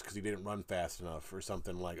first because he didn't run fast enough or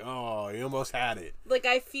something. Like, oh, he almost had it. Like,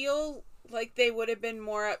 I feel like they would have been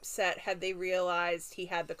more upset had they realized he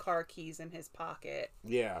had the car keys in his pocket.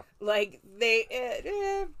 Yeah. Like,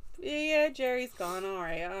 they, yeah, Jerry's gone. All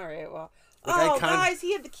right, well. Like, guys,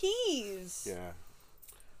 he had the keys. Yeah.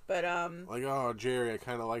 But, like, oh, Jerry, I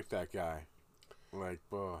kind of like that guy. Like,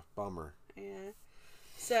 bummer. Yeah.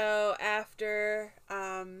 So after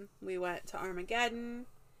we went to Armageddon,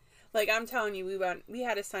 like, I'm telling you, we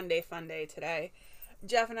had a Sunday fun day today.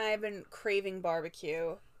 Jeff and I have been craving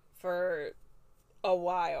barbecue for a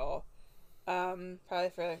while, probably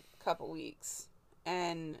for a couple weeks,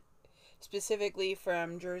 and specifically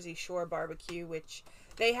from Jersey Shore Barbecue, which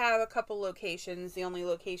they have a couple locations. The only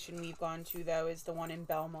location we've gone to, though, is the one in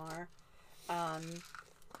Belmar.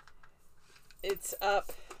 It's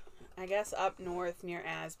up, I guess, up north near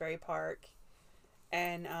Asbury Park.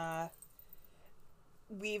 And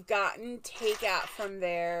we've gotten takeout from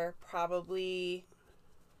there probably,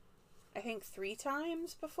 I think, 3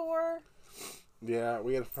 times before. Yeah,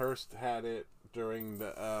 we had first had it during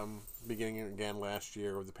the beginning again last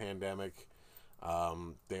year of the pandemic.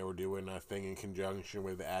 They were doing a thing in conjunction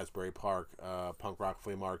with the Asbury Park punk rock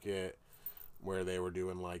flea market, where they were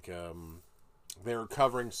doing like they were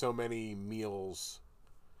covering so many meals,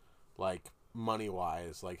 like money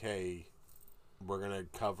wise, like, hey, we're gonna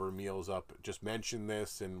cover meals up, just mention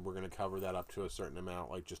this and we're gonna cover that up to a certain amount,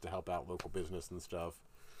 like just to help out local business and stuff.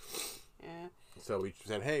 Yeah. So we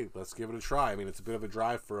said, hey, let's give it a try. I mean, it's a bit of a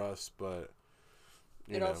drive for us, but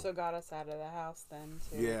it also got us out of the house then,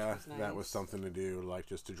 too. Yeah, was nice. That was something to do, like,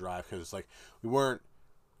 just to drive, because it's like, we weren't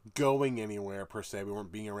going anywhere, per se. We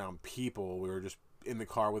weren't being around people. We were just in the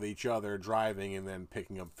car with each other, driving, and then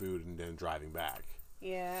picking up food, and then driving back.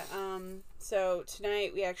 Yeah, so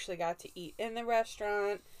tonight we actually got to eat in the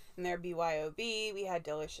restaurant, and their BYOB. We had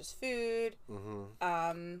delicious food.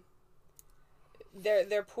 Mm-hmm.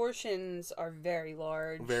 Their portions are very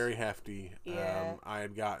large. Very hefty. Yeah. I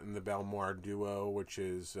had gotten the Belmar Duo, which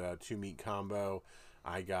is a 2-meat combo.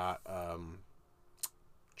 I got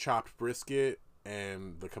chopped brisket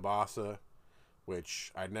and the kielbasa,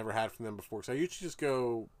 which I'd never had from them before. So I usually just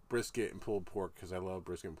go brisket and pulled pork because I love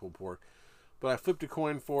brisket and pulled pork. But I flipped a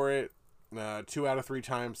coin for it. 2 out of 3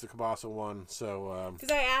 times the kielbasa won. So because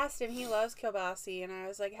I asked him, he loves kielbasa, and I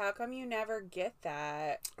was like, how come you never get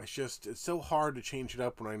that? It's so hard to change it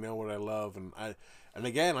up when I know what I love, and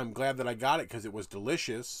again, I'm glad that I got it because it was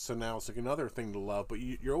delicious. So now it's like another thing to love. But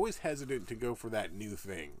you're always hesitant to go for that new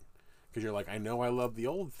thing because you're like, I know I love the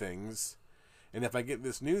old things, and if I get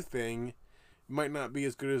this new thing, it might not be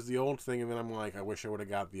as good as the old thing. And then I'm like, I wish I would have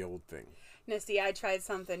got the old thing. No, see, I tried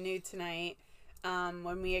something new tonight.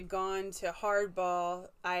 When we had gone to Hardball,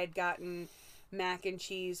 I had gotten mac and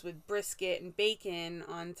cheese with brisket and bacon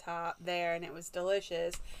on top there, and it was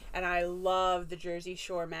delicious. And I love the Jersey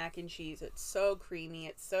Shore mac and cheese. It's so creamy.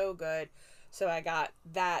 It's so good. So I got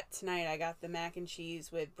that tonight. I got the mac and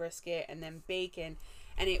cheese with brisket and then bacon.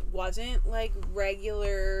 And it wasn't like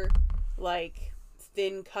regular, like,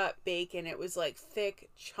 thin cut bacon. It was like thick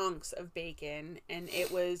chunks of bacon, and it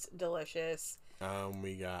was delicious.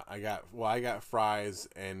 I got fries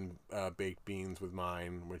and baked beans with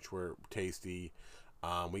mine, which were tasty.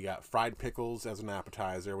 We got fried pickles as an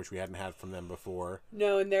appetizer, which we hadn't had from them before.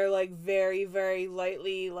 No, and they're like very, very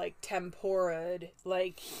lightly like tempura'd,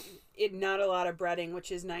 like not a lot of breading,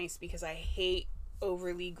 which is nice because I hate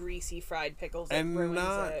overly greasy fried pickles. And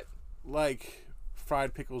not like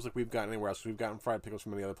fried pickles like we've gotten anywhere else. We've gotten fried pickles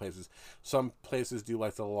from many other places. Some places do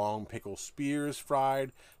like the long pickle spears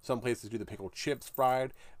fried. Some places do the pickle chips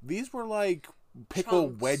fried. These were like pickle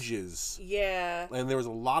wedges. Yeah. And there was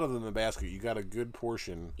a lot of them in the basket. You got a good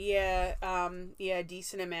portion. Yeah, a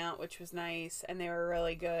decent amount, which was nice, and they were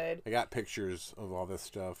really good. I got pictures of all this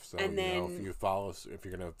stuff, so and then, if you follow us, if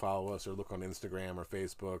you're gonna follow us or look on Instagram or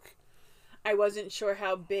Facebook. I wasn't sure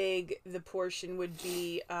how big the portion would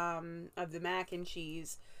be of the mac and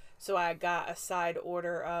cheese, so I got a side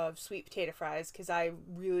order of sweet potato fries because I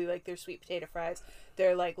really like their sweet potato fries.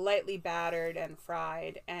 They're like lightly battered and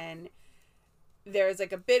fried, and there's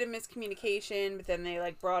like a bit of miscommunication, but then they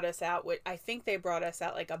like brought us out. I think they brought us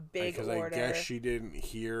out like a big order. Because I guess she didn't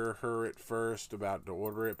hear her at first about to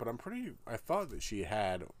order it, but I thought that she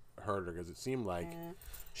had heard her because it seemed like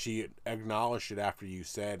she acknowledged it after you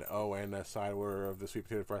said, "Oh, and a side order of the sweet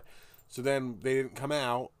potato fry." So then they didn't come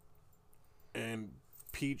out, and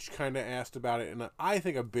Peach kind of asked about it in I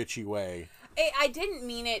think a bitchy way. I didn't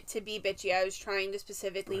mean it to be bitchy. I was trying to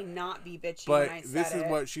specifically not be bitchy but when I said it. This is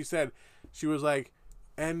what she said. She was like,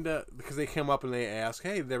 and because they came up and they asked,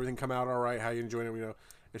 "Hey, did everything come out all right? How you enjoying it?" You know,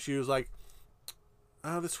 and she was like,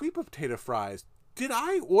 "The sweet potato fries. Did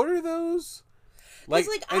I order those?" Like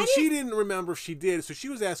and she didn't remember if she did, so she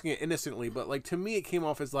was asking it innocently. But like to me, it came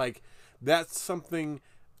off as like that's something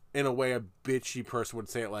in a way a bitchy person would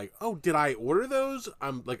say it. Like, "Oh, did I order those?"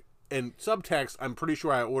 I'm like. And subtext, I'm pretty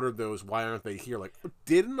sure I ordered those. Why aren't they here? Like,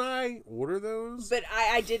 didn't I order those? But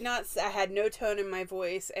I did not. I had no tone in my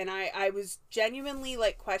voice, and I was genuinely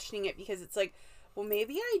like questioning it because it's like, well,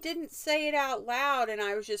 maybe I didn't say it out loud, and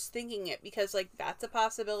I was just thinking it because like that's a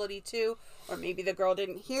possibility too. Or maybe the girl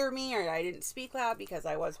didn't hear me, or I didn't speak loud because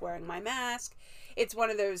I was wearing my mask. It's one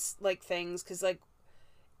of those like things because like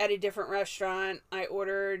at a different restaurant, I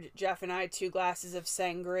ordered Jeff and I 2 glasses of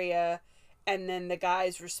sangria. And then the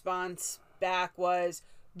guy's response back was,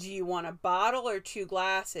 "Do you want a bottle or 2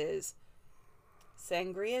 glasses?"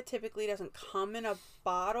 Sangria typically doesn't come in a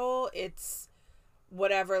bottle. It's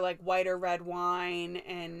whatever, like white or red wine,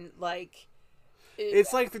 and like...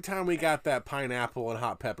 It's like the time we got that pineapple and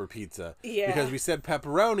hot pepper pizza. Yeah. Because we said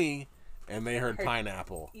pepperoni, and they heard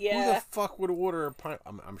pineapple. Yeah. Who the fuck would order a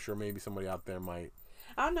pineapple? I'm sure maybe somebody out there might.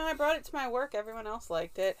 I don't know. I brought it to my work. Everyone else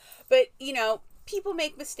liked it. But, you know... People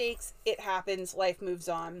make mistakes. It happens. Life moves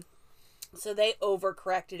on. So they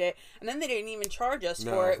overcorrected it. And then they didn't even charge us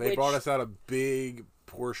for it. They brought us out a big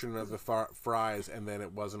portion of the fries, and then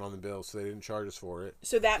it wasn't on the bill, so they didn't charge us for it.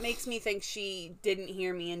 So that makes me think she didn't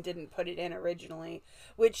hear me and didn't put it in originally.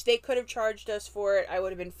 Which they could have charged us for it. I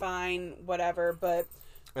would have been fine, whatever, but...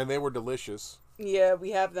 And they were delicious. Yeah, we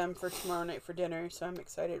have them for tomorrow night for dinner, so I'm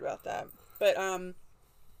excited about that. But,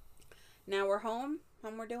 now we're home,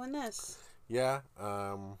 and we're doing this. Yeah,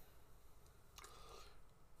 kind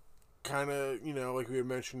of, like we had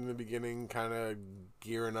mentioned in the beginning, kind of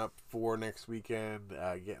gearing up for next weekend,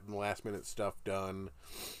 getting the last minute stuff done.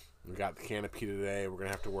 We got the canopy today. We're going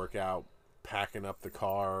to have to work out packing up the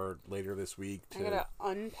car later this week. I got to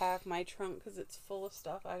unpack my trunk because it's full of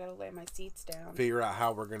stuff. I got to lay my seats down. Figure out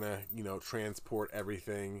how we're going to, transport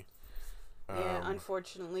everything. Yeah,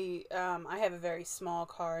 unfortunately, I have a very small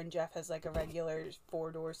car and Jeff has like a regular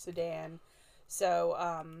 4-door sedan. So,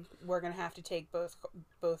 we're going to have to take both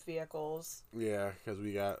vehicles. Yeah, because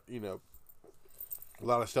we got, a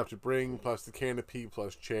lot of stuff to bring, plus the canopy,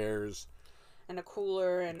 plus chairs. And a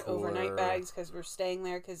cooler and overnight bags because we're staying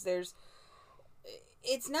there because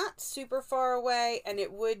it's not super far away and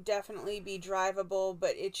it would definitely be drivable,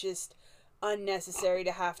 but it's just unnecessary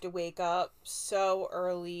to have to wake up so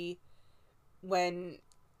early when...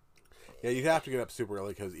 Yeah, you have to get up super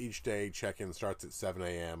early because each day check-in starts at 7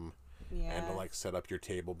 a.m. Yeah. And to set up your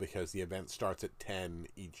table because the event starts at 10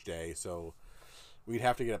 each day. So we'd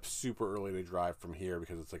have to get up super early to drive from here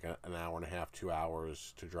because it's like an hour and a half, 2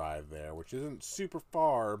 hours to drive there, which isn't super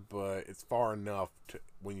far, but it's far enough to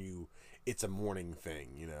it's a morning thing,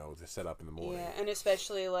 to set up in the morning. Yeah, and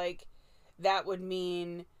especially that would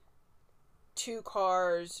mean 2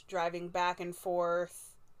 cars driving back and forth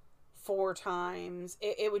 4 times.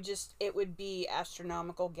 It would be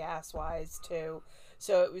astronomical gas wise too.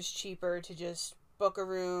 So it was cheaper to just book a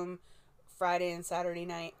room Friday and Saturday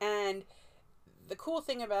night. And the cool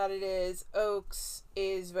thing about it is Oaks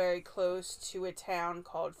is very close to a town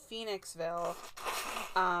called Phoenixville,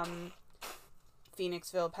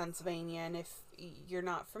 Pennsylvania. And if you're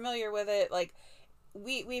not familiar with it,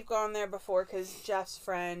 we've gone there before because Jeff's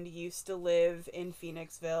friend used to live in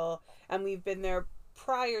Phoenixville. And we've been there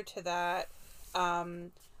prior to that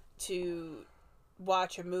to...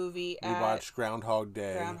 watch a movie. We watched Groundhog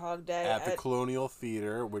Day at the Colonial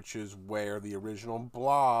Theater, which is where the original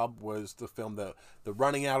Blob was the film, the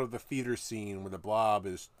running out of the theater scene where the Blob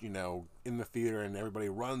is in the theater and everybody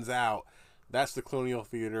runs out. That's the Colonial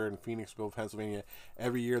Theater in Phoenixville, Pennsylvania.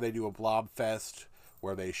 Every year they do a Blob Fest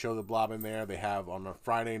where they show the Blob in there. They have on a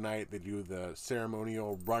Friday night, they do the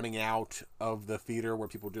ceremonial running out of the theater where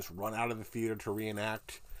people just run out of the theater to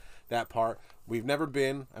reenact that part. We've never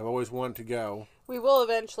been. I've always wanted to go. We will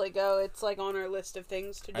eventually go. It's like on our list of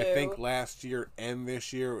things to do. I think last year and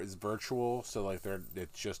this year is virtual, so like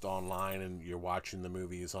it's just online and you're watching the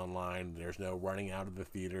movies online. There's no running out of the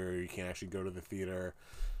theater. You can't actually go to the theater.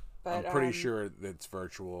 But I'm pretty sure it's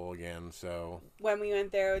virtual again. So when we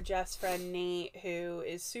went there with Jeff's friend Nate, who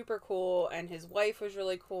is super cool, and his wife was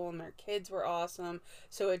really cool, and their kids were awesome.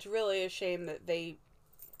 So it's really a shame that they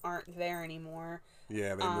aren't there anymore.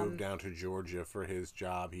 Yeah, they moved down to Georgia for his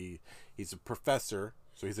job. He's a professor,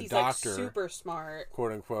 so he's a doctor. Like super smart,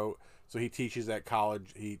 quote unquote. So he teaches at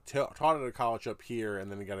college. He taught at a college up here,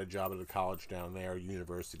 and then he got a job at a college down there,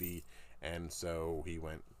 university, and so he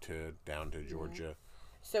went down to Georgia. Yeah.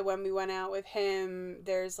 So when we went out with him,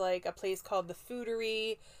 there's like a place called the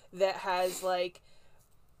Foodery that has like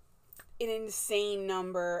an insane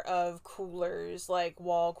number of coolers, like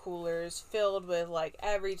wall coolers, filled with like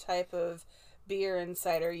every type of beer and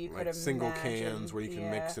cider you could imagine. Single cans where you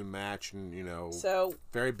can mix and match, and so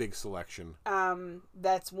very big selection.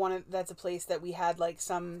 That's a place that we had like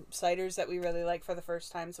some ciders that we really like for the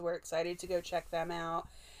first time, so we're excited to go check them out.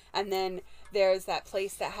 And then there's that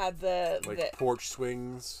place that had the porch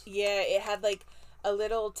swings. Yeah, it had like a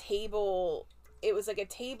little table. It was like a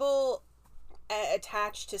table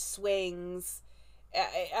attached to swings.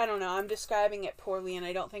 I don't know. I'm describing it poorly, and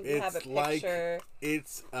I don't think we have a picture.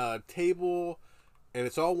 It's a table, and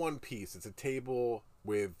it's all one piece. It's a table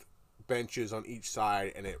with benches on each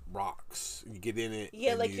side, and it rocks. You get in it.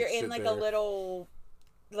 Yeah, like you're in like a little,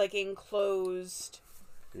 like enclosed.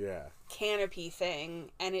 Yeah. Canopy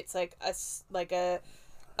thing, and it's like a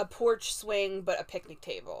porch swing, but a picnic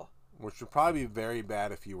table. Which would probably be very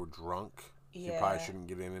bad if you were drunk. Yeah. You probably shouldn't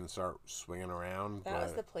get in and start swinging around. That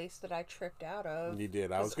was the place that I tripped out of. You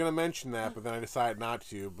did. I was going to mention that, but then I decided not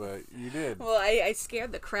to, but you did. Well, I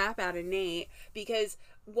scared the crap out of Nate, because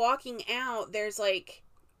walking out, there's like,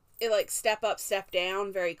 it like step up, step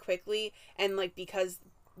down very quickly, and like because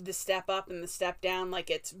the step up and the step down, like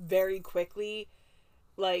it's very quickly,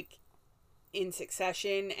 like in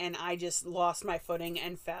succession, and I just lost my footing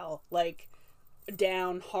and fell like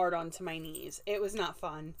down hard onto my knees. It was not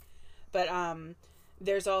fun. But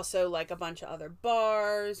there's also like a bunch of other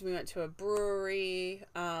bars. We went to a brewery.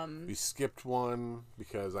 We skipped one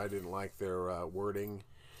because I didn't like their wording.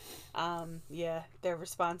 Yeah, they're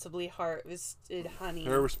responsibly harvested honey.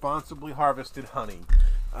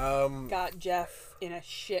 Got Jeff in a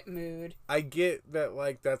shit mood. I get that,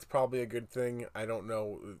 like, that's probably a good thing. I don't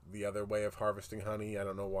know the other way of harvesting honey. I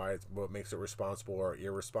don't know what makes it responsible or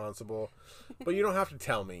irresponsible. But you don't have to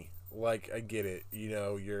tell me. Like, I get it.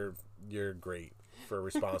 You're great for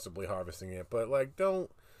responsibly harvesting it. But, like, don't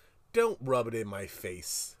rub it in my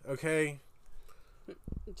face, okay?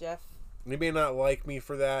 Jeff. You may not like me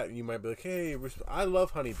for that. You might be like, hey, I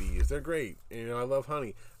love honeybees. They're great. I love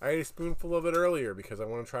honey. I ate a spoonful of it earlier because I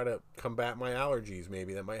want to try to combat my allergies.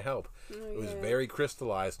 Maybe that might help. It was very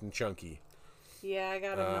crystallized and chunky. Yeah, I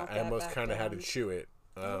got to I almost kind of had to chew it.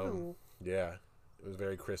 Yeah, it was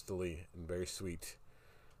very crystally and very sweet.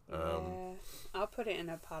 I'll put it in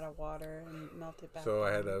a pot of water and melt it back. So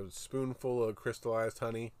I had a spoonful of crystallized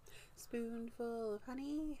honey. Spoonful of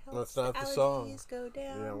honey helps That's not the song. Go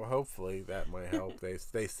down. Yeah, well, hopefully that might help.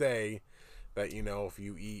 They say that if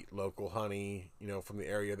you eat local honey, from the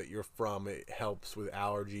area that you're from, it helps with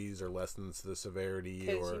allergies or lessens the severity.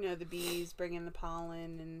 Because the bees bring in the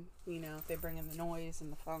pollen, and they bring in the noise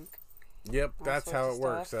and the funk. Yep, that's how it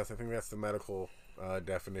works. I think that's the medical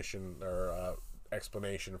definition or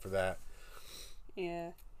explanation for that.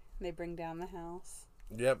 Yeah, they bring down the house.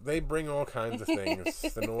 Yep, they bring all kinds of things.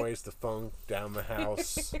 The noise, the funk, down the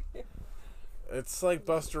house. It's like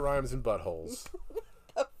Busta Rhymes and buttholes.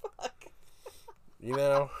 What the fuck?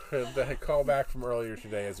 The callback from earlier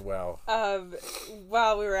today as well.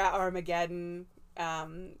 While we were at Armageddon,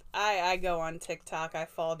 I go on TikTok. I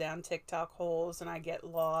fall down TikTok holes and I get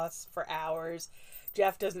lost for hours.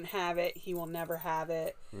 Jeff doesn't have it. He will never have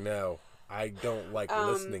it. No, I don't like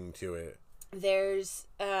listening to it. There's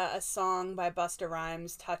a song by Busta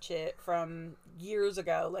Rhymes, Touch It, from years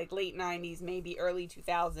ago, like late 90s, maybe early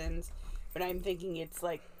 2000s, but I'm thinking it's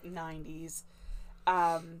like 90s.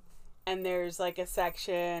 And there's like a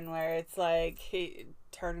section where it's like, hey,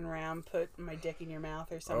 turning around, put my dick in your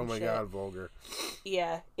mouth or something. Oh my God, vulgar.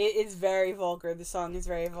 Yeah, it is very vulgar. The song is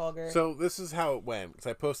very vulgar. So this is how it went. So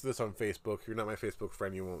I posted this on Facebook. If you're not my Facebook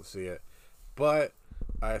friend, you won't see it. But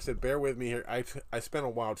I said, bear with me here. I spent a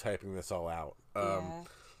while typing this all out.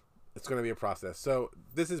 It's going to be a process. So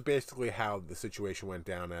this is basically how the situation went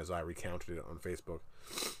down as I recounted it on Facebook.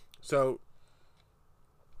 So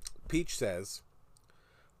Peach says,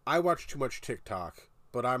 I watch too much TikTok,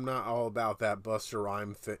 but I'm not all about that Busta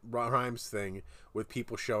Rhymes thing with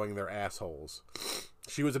people showing their assholes.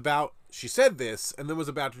 She said this, and then was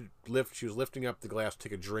about to she was lifting up the glass to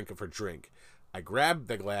take a drink of her drink. I grabbed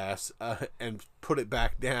the glass and put it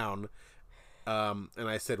back down, and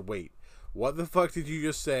I said, wait, what the fuck did you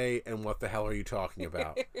just say, and what the hell are you talking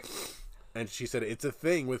about? And she said, it's a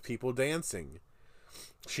thing with people dancing.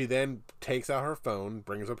 She then takes out her phone,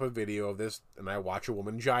 brings up a video of this, and I watch a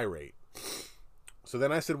woman gyrate. So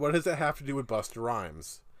then I said, what does that have to do with Busta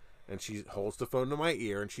Rhymes? And she holds the phone to my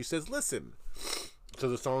ear, and she says, listen. So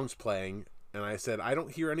the song's playing, and I said, I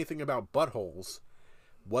don't hear anything about buttholes.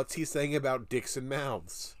 What's he saying about dicks and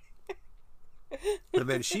mouths? And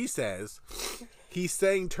then she says, he's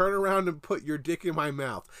saying, turn around and put your dick in my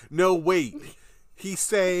mouth. No, wait. He's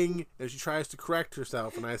saying, and she tries to correct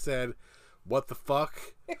herself, and I said, what the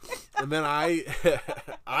fuck? And then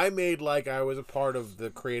I made like I was a part of the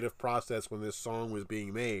creative process when this song was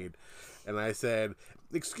being made. And I said,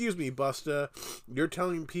 excuse me, Busta, you're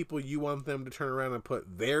telling people you want them to turn around and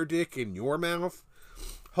put their dick in your mouth?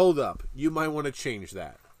 Hold up, you might want to change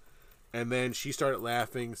that. And then she started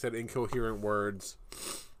laughing, said incoherent words.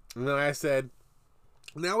 And then I said,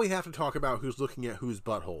 now we have to talk about who's looking at whose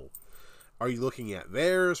butthole. Are you looking at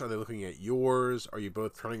theirs? Are they looking at yours? Are you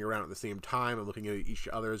both turning around at the same time and looking at each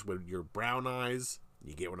other's with your brown eyes?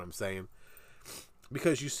 You get what I'm saying?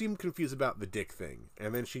 Because you seem confused about the dick thing.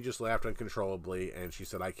 And then she just laughed uncontrollably, and she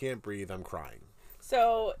said, I can't breathe, I'm crying.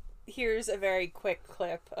 So, here's a very quick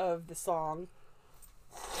clip of the song.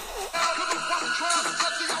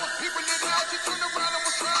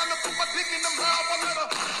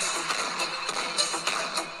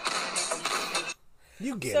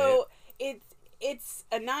 You get so, it. It's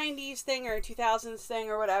a 90s thing or a 2000s thing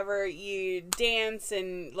or whatever. You dance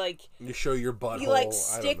and, like... You show your butthole. You, like,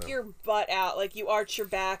 stick your butt out. Like, you arch your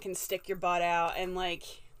back and stick your butt out. And, like,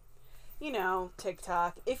 you know,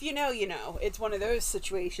 TikTok. If you know, you know. It's one of those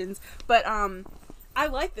situations. But, I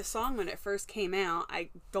liked the song when it first came out. I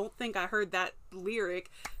don't think I heard that lyric.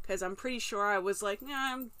 Because I'm pretty sure I was like,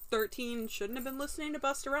 nah, I'm 13. Shouldn't have been listening to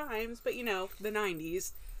Busta Rhymes. But, you know, the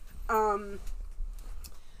 90s.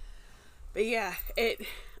 But yeah,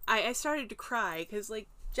 I started to cry because, like,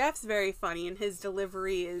 Jeff's very funny and his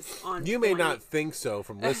delivery is on You may not think so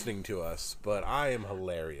from listening to us, but I am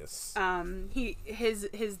hilarious.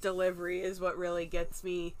 His delivery is what really gets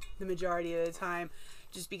me the majority of the time,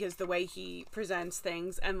 just because the way he presents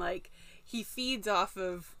things, and, like, he feeds off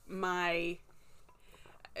of my,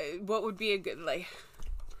 what would be a good, like,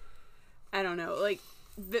 I don't know, like,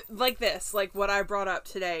 like this, like what I brought up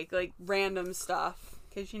today, like, random stuff,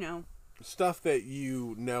 because, you know, stuff that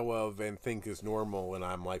you know of and think is normal, and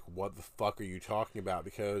I'm like, what the fuck are you talking about?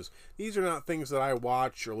 Because these are not things that I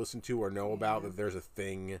watch or listen to or know about, that there's a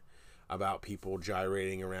thing about people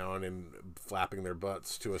gyrating around and flapping their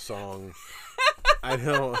butts to a song. I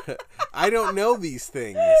don't know these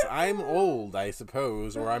things. I'm old, I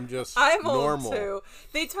suppose, or I'm just normal. Old too.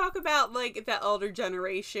 They talk about, like, the elder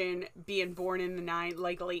generation being born in the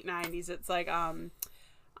late 90s. It's like, I'm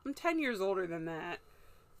 10 years older than that.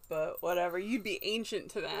 But whatever, you'd be ancient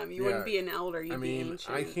to them. You wouldn't be an elder, you'd be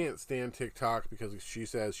ancient. I can't stand TikTok because she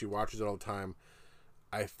says she watches it all the time.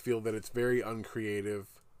 I feel that it's very uncreative.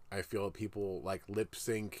 I feel that people, like, lip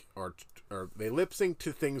sync or they lip sync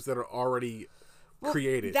to things that are already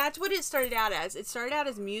created. That's what it started out as. It started out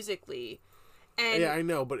as Musical.ly. And yeah, I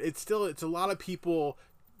know, but it's a lot of people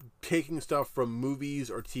taking stuff from movies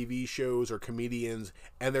or TV shows or comedians,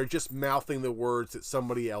 and they're just mouthing the words that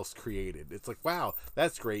somebody else created. It's like, wow,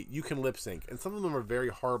 that's great. You can lip sync. And some of them are very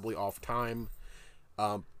horribly off time.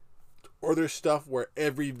 Or there's stuff where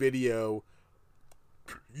every video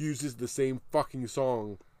uses the same fucking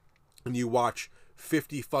song, and you watch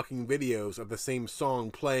 50 fucking videos of the same song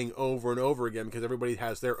playing over and over again because everybody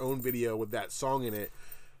has their own video with that song in it.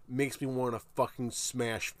 Makes me want to fucking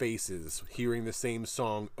smash faces hearing the same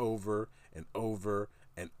song over and over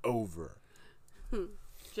and over.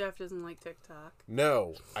 Jeff doesn't like TikTok.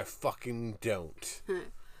 No, I fucking don't.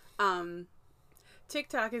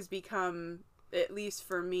 TikTok has become, at least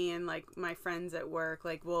for me and, like, my friends at work,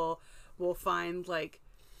 like, we'll find, like,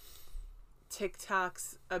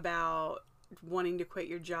 TikToks about wanting to quit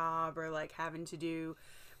your job, or, like, having to do,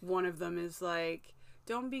 one of them is like,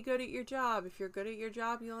 don't be good at your job. If you're good at your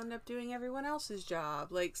job, you'll end up doing everyone else's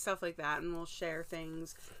job. Like, stuff like that. And we'll share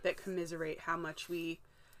things that commiserate how much we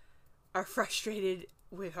are frustrated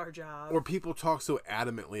with our job. Or people talk so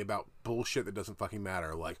adamantly about bullshit that doesn't fucking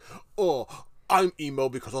matter. Like, oh, I'm emo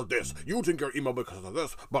because of this. You think you're emo because of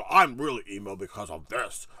this, but I'm really emo because of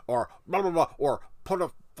this. Or blah, blah, blah. Or put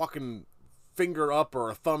a fucking finger up or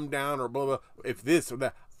a thumb down or blah, blah. If this or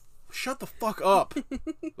that. Shut the fuck up.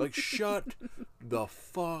 Like, shut the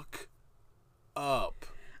fuck up.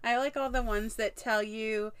 I like all the ones that tell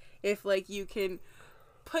you if, like, you can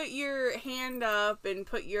put your hand up and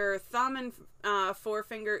put your thumb and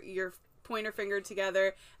forefinger, your pointer finger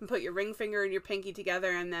together, and put your ring finger and your pinky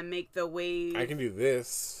together, and then make the wave. I can do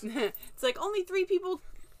this. It's like only 3 people,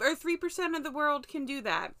 or 3% of the world can do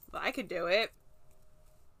that. Well, I could do it.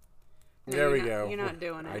 No, there we go. You're not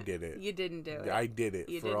doing it. I did it. You didn't do it. I did it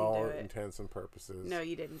you for all intents and purposes. No,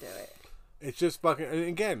 you didn't do it. It's just fucking... And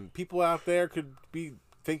again, people out there could be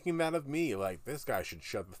thinking that of me. Like, this guy should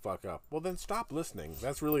shut the fuck up. Well, then stop listening.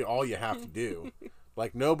 That's really all you have to do.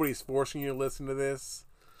 Like, nobody's forcing you to listen to this.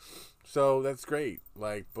 So, that's great.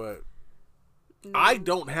 Like, but... No. I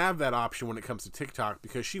don't have that option when it comes to TikTok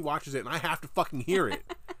because she watches it and I have to fucking hear it.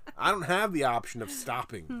 I don't have the option of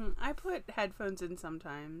stopping. I put headphones in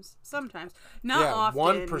sometimes. Not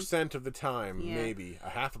often. 1% of the time, maybe.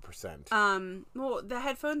 0.5%. Well, the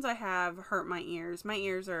headphones I have hurt my ears. My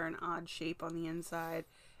ears are an odd shape on the inside,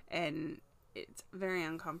 and it's very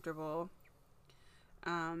uncomfortable.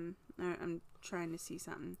 I'm trying to see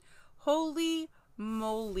something. Holy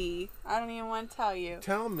moly. I don't even want to tell you.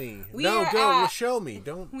 Tell me. Don't. Show me.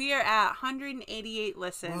 Don't. We are at 188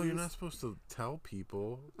 listens. Well, you're not supposed to tell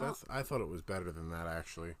people. I thought it was better than that,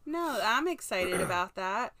 actually. No, I'm excited about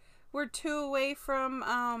that. We're 2 away from,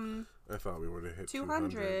 I thought we would have hit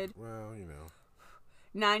 200. Well,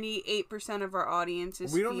 98% of our audience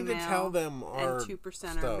is we don't female, need to tell them our and 2%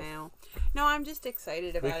 stuff. are male. No, I'm just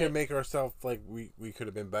excited about it. We can make ourselves like we could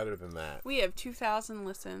have been better than that. We have 2,000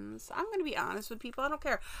 listens. I'm going to be honest with people. I don't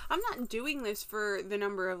care. I'm not doing this for the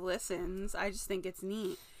number of listens. I just think it's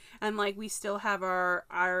neat. And like we still have our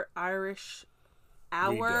Irish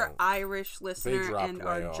listener and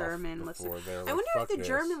our German listener. I wonder if the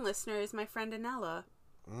German listener is my friend Anella.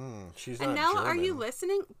 She's not Anella, German. are you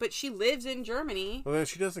listening? But she lives in Germany. Well, then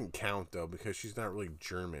she doesn't count though because she's not really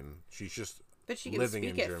German. She's just living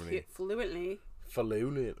in Germany fluently.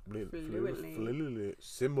 Similar.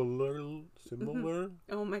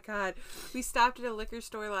 Oh my god, we stopped at a liquor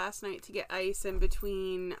store last night to get ice in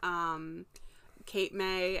between Cape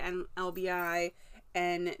May and LBI,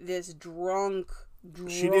 and this drunk.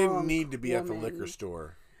 She didn't need to be at the liquor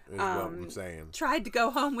store. Is what I'm saying. Tried to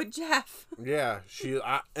go home with Jeff. Yeah,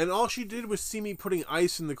 and all she did was see me putting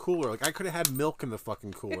ice in the cooler. Like I could have had milk in the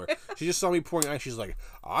fucking cooler. She just saw me pouring ice. She's like,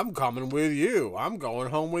 "I'm coming with you. I'm going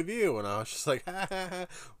home with you." And I was just like, ha, ha, ha.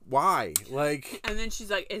 "Why?" Like. And then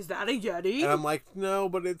she's like, "Is that a Yeti?" And I'm like, "No,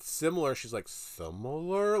 but it's similar." She's like,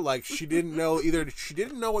 "Similar?" Like she didn't know she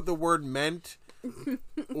didn't know what the word meant.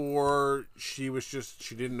 Or she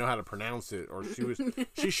didn't know how to pronounce it, or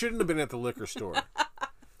she shouldn't have been at the liquor store.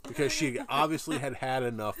 Because she obviously had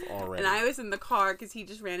enough already. And I was in the car because he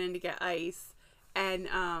just ran in to get ice. And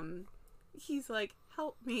he's like,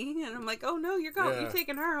 "Help me." And I'm like, "Oh no, you're going. You're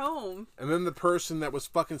taking her home." And then the person that was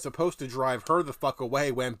fucking supposed to drive her the fuck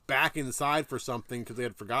away went back inside for something because they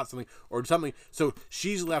had forgot something or something. So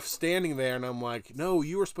she's left standing there, and I'm like, "No,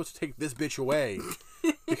 you were supposed to take this bitch away."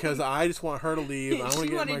 Because I just want her to leave. I want to get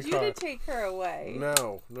in my car. She wanted you to take her away.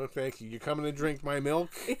 No, thank you. You coming to drink my milk?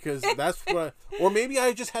 Because that's what. Or maybe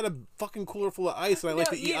I just had a fucking cooler full of ice, and I like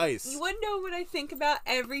to eat ice. You wouldn't know what I think about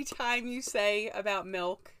every time you say about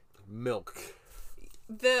milk. Milk.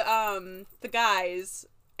 The guys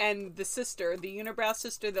and the sister, the unibrow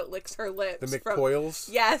sister that licks her lips. The McCoyles?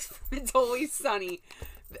 Yes, It's Always Sunny.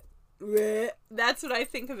 That's what I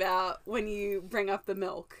think about when you bring up the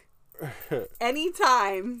milk.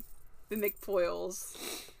 Anytime the McPoyles.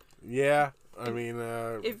 Yeah, I mean,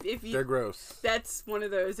 if they're gross. That's one of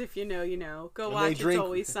those, if you know, you know. Go and watch It's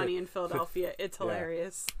Always Sunny in Philadelphia. It's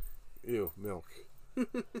hilarious. Ew, milk.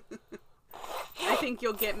 I think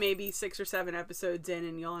you'll get maybe 6 or 7 episodes in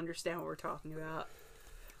and you'll understand what we're talking about.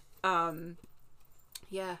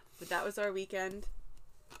 Yeah, but that was our weekend.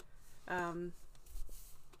 5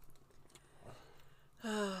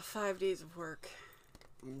 days of work.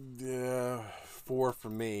 Yeah, 4 for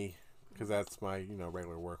me, because that's my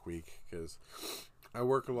regular work week. Because I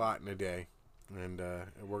work a lot in a day, and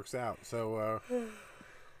it works out. So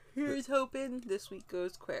here's hoping this week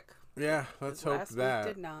goes quick. Yeah, let's hope that.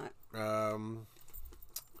 Week did not.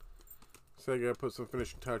 So I gotta put some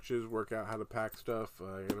finishing touches, work out how to pack stuff.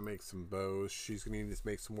 I gotta make some bows. She's gonna need to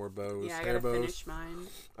make some more bows. Yeah, I gotta finish mine.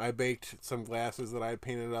 I baked some glasses that I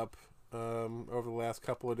painted up over the last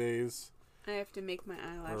couple of days. I have to make my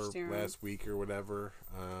eyelash serum. Last week or whatever.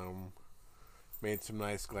 Made some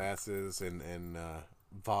nice glasses and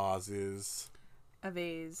vases. A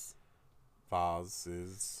vase.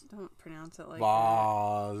 Vases. Don't pronounce it like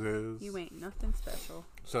vases. That. You ain't nothing special.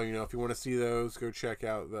 So, if you want to see those, go check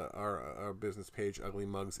out our business page, Ugly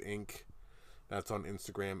Mugs Inc. That's on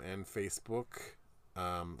Instagram and Facebook.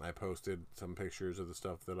 I posted some pictures of the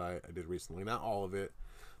stuff that I did recently. Not all of it,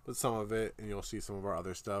 but some of it, and you'll see some of our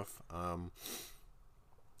other stuff.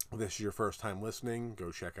 If this is your first time listening,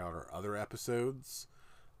 go check out our other episodes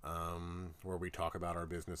where we talk about our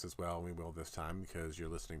business as well. We will this time because you're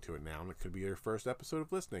listening to it now, and it could be your first episode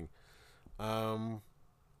of listening.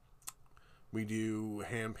 We do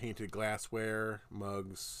hand-painted glassware,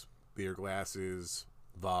 mugs, beer glasses,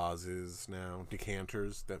 vases now,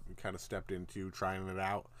 decanters that we kind of stepped into, trying it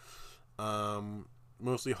out.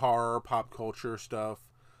 Mostly horror, pop culture stuff.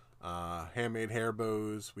 Handmade hair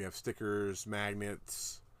bows. We have stickers,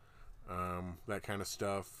 magnets, that kind of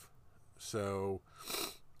stuff. So,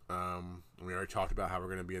 we already talked about how we're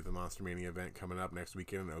going to be at the Monster Mania event coming up next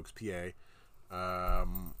weekend in Oaks, PA.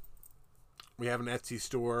 We have an Etsy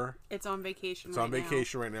store. It's on vacation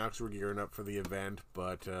right now because we're gearing up for the event.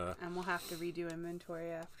 But and we'll have to redo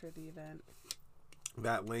inventory after the event.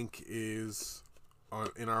 That link is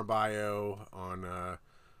in our bio on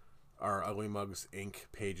our Ugly Mugs Inc.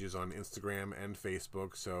 pages on Instagram and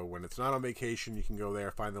Facebook. So when it's not on vacation, you can go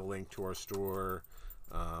there, find the link to our store.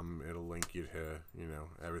 It'll link you to,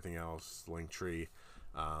 everything else, Linktree.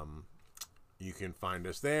 You can find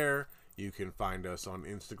us there. You can find us on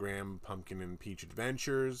Instagram, Pumpkin and Peach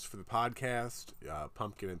Adventures for the podcast,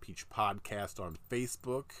 Pumpkin and Peach Podcast on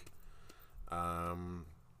Facebook.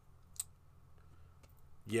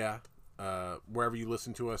 Wherever you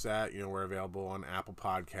listen to us at, we're available on Apple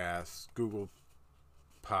Podcasts, Google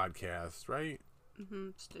Podcasts, right? Mm-hmm.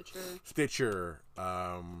 Stitcher.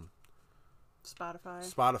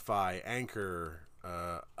 Spotify, Anchor,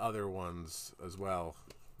 other ones as well.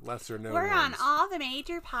 Lesser known We're ones. on all the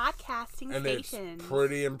major podcasting stations. It's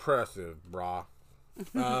pretty impressive, brah.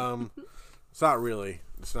 It's not really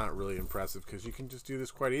impressive because you can just do this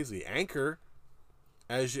quite easily. Anchor,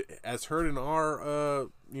 as heard in our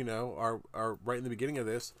right in the beginning of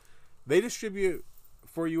this, they distribute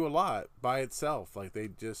for you a lot by itself. Like they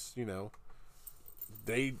just, you don't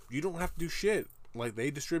have to do shit. Like they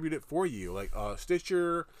distribute it for you. Like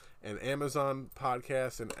Stitcher and Amazon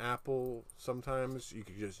Podcasts and Apple, sometimes you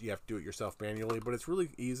have to do it yourself manually, but it's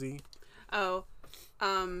really easy. Oh,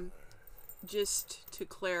 just to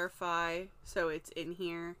clarify, so it's in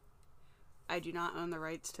here, I do not own the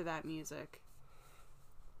rights to that music.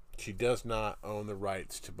 She does not own the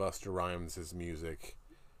rights to Busta Rhymes' music.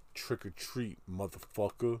 Trick or treat,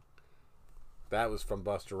 motherfucker. That was from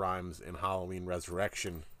Busta Rhymes in Halloween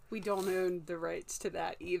Resurrection. We don't own the rights to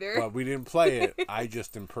that either. But we didn't play it. I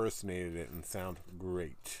just impersonated it and sounded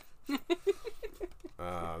great.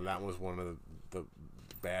 That was one of the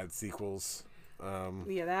bad sequels.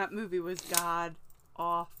 That movie was god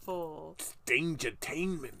awful.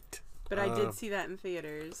 Stingetainment. But I did see that in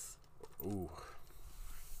theaters. Ooh.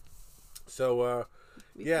 So,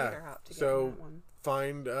 So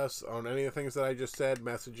find us on any of the things that I just said.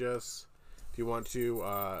 Message us. If you want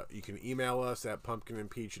to, you can email us at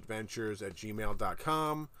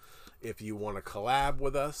pumpkinandpeachadventures@gmail.com. If you want to collab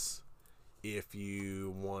with us, if you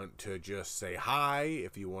want to just say hi,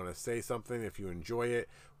 if you want to say something, if you enjoy it,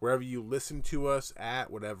 wherever you listen to us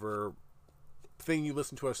at, whatever thing you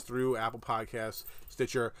listen to us through, Apple Podcasts,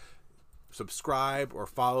 Stitcher, subscribe or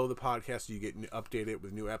follow the podcast so you get updated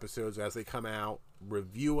with new episodes as they come out.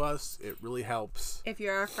 Review us. It really helps. If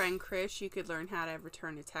you're our friend Chris, you could learn how to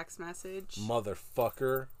return a text message.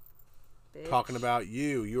 Motherfucker. Bitch. Talking about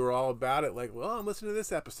you. You were all about it. Like, well, I'm listening to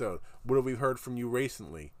this episode. What have we heard from you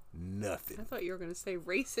recently? Nothing. I thought you were going to say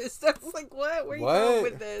racist. I was like, what? Where are you going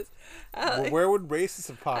with this? Well, where would racist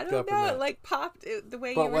have popped up? I don't know. It like popped the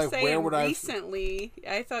way you were saying recently.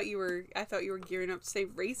 I thought you were gearing up to say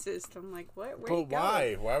racist. I'm like, what? Where you going?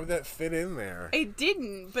 Why? Why would that fit in there? It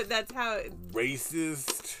didn't, but that's how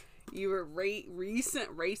racist. You were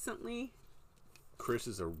recently. Chris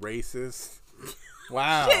is a racist.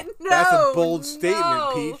 Wow. No, that's a bold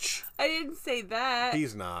statement, Peach. I didn't say that.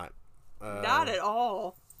 He's not. Not at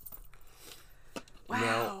all. Wow.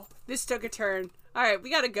 No. This took a turn. All right, we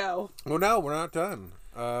got to go. Well, no, we're not done.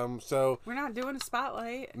 So we're not doing a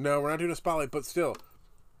spotlight. No, we're not doing a spotlight, but still,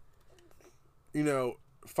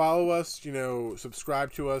 follow us,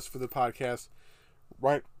 subscribe to us for the podcast,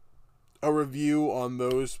 write a review on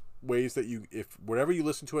those ways that if whatever you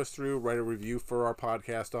listen to us through, write a review for our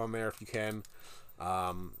podcast on there if you can.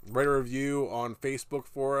 Write a review on Facebook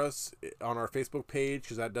for us, on our Facebook page,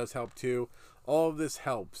 because that does help too. All of this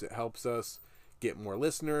helps. It helps us get more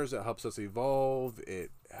listeners. It helps us evolve.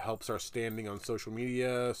 It helps our standing on social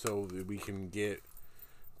media so that we can get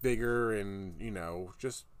bigger and,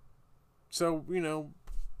 just so,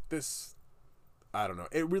 this, I don't know.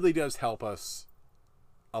 It really does help us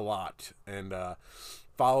a lot. And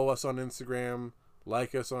follow us on Instagram,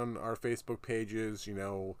 like us on our Facebook pages,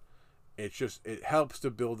 it helps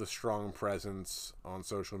to build a strong presence on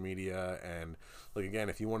social media. And again,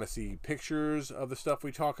 if you want to see pictures of the stuff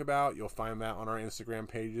we talk about, you'll find that on our Instagram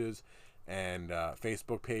pages and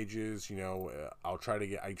Facebook pages. I try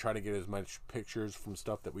to get as much pictures from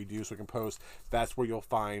stuff that we do so we can post. That's where you'll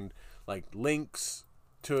find links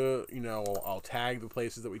to, I'll tag the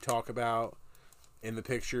places that we talk about in the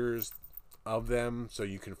pictures of them, so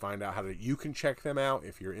you can find out you can check them out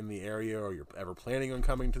if you're in the area or you're ever planning on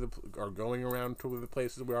coming to or going around to the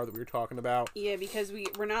places that we were talking about. Yeah, because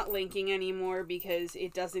we're not linking anymore because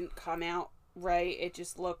it doesn't come out right. It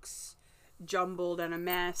just looks jumbled and a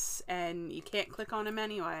mess, and you can't click on them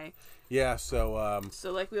anyway. Yeah, so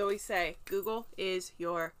like we always say, Google is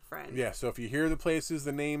your friend. Yeah, so if you hear the places,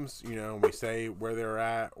 the names, we say where they're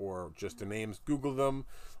at or just the names, Google them.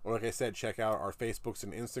 Or like I said, check out our Facebooks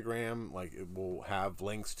and Instagram. It will have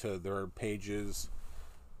links to their pages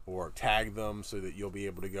or tag them so that you'll be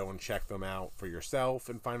able to go and check them out for yourself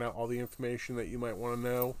and find out all the information that you might want to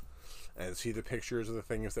know and see the pictures of the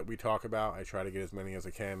things that we talk about. I try to get as many as I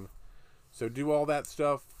can. So do all that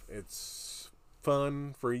stuff. It's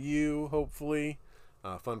fun for you, hopefully.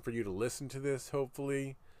 Fun for you to listen to this,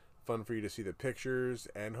 hopefully. Fun for you to see the pictures.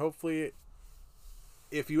 And hopefully,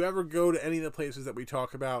 if you ever go to any of the places that we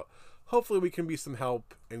talk about, hopefully we can be some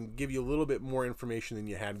help and give you a little bit more information than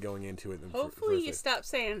you had going into it. Hopefully you stop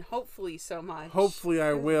saying hopefully so much. Hopefully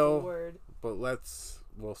I will. But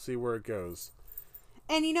we'll see where it goes.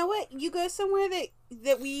 And you know what? You go somewhere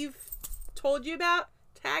that we've told you about,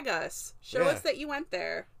 tag us. Show us that you went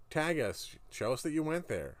there. Tag us. Show us that you went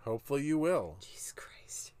there. Hopefully you will. Jesus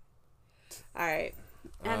Christ. All right.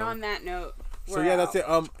 And on that note, that's it.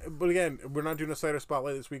 But again, we're not doing a cider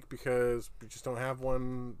spotlight this week because we just don't have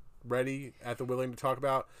one ready at the Willing to talk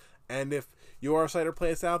about. And if you are a cider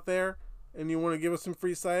place out there and you want to give us some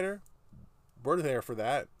free cider, we're there for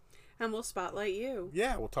that. And we'll spotlight you.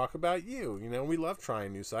 Yeah, we'll talk about you. We love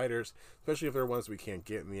trying new ciders, especially if they're ones we can't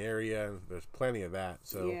get in the area. There's plenty of that.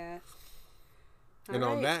 So yeah.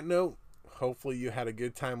 On that note, hopefully you had a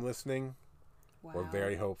good time listening. Wow. We're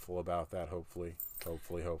very hopeful about that. Hopefully.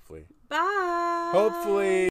 Bye. Hopefully.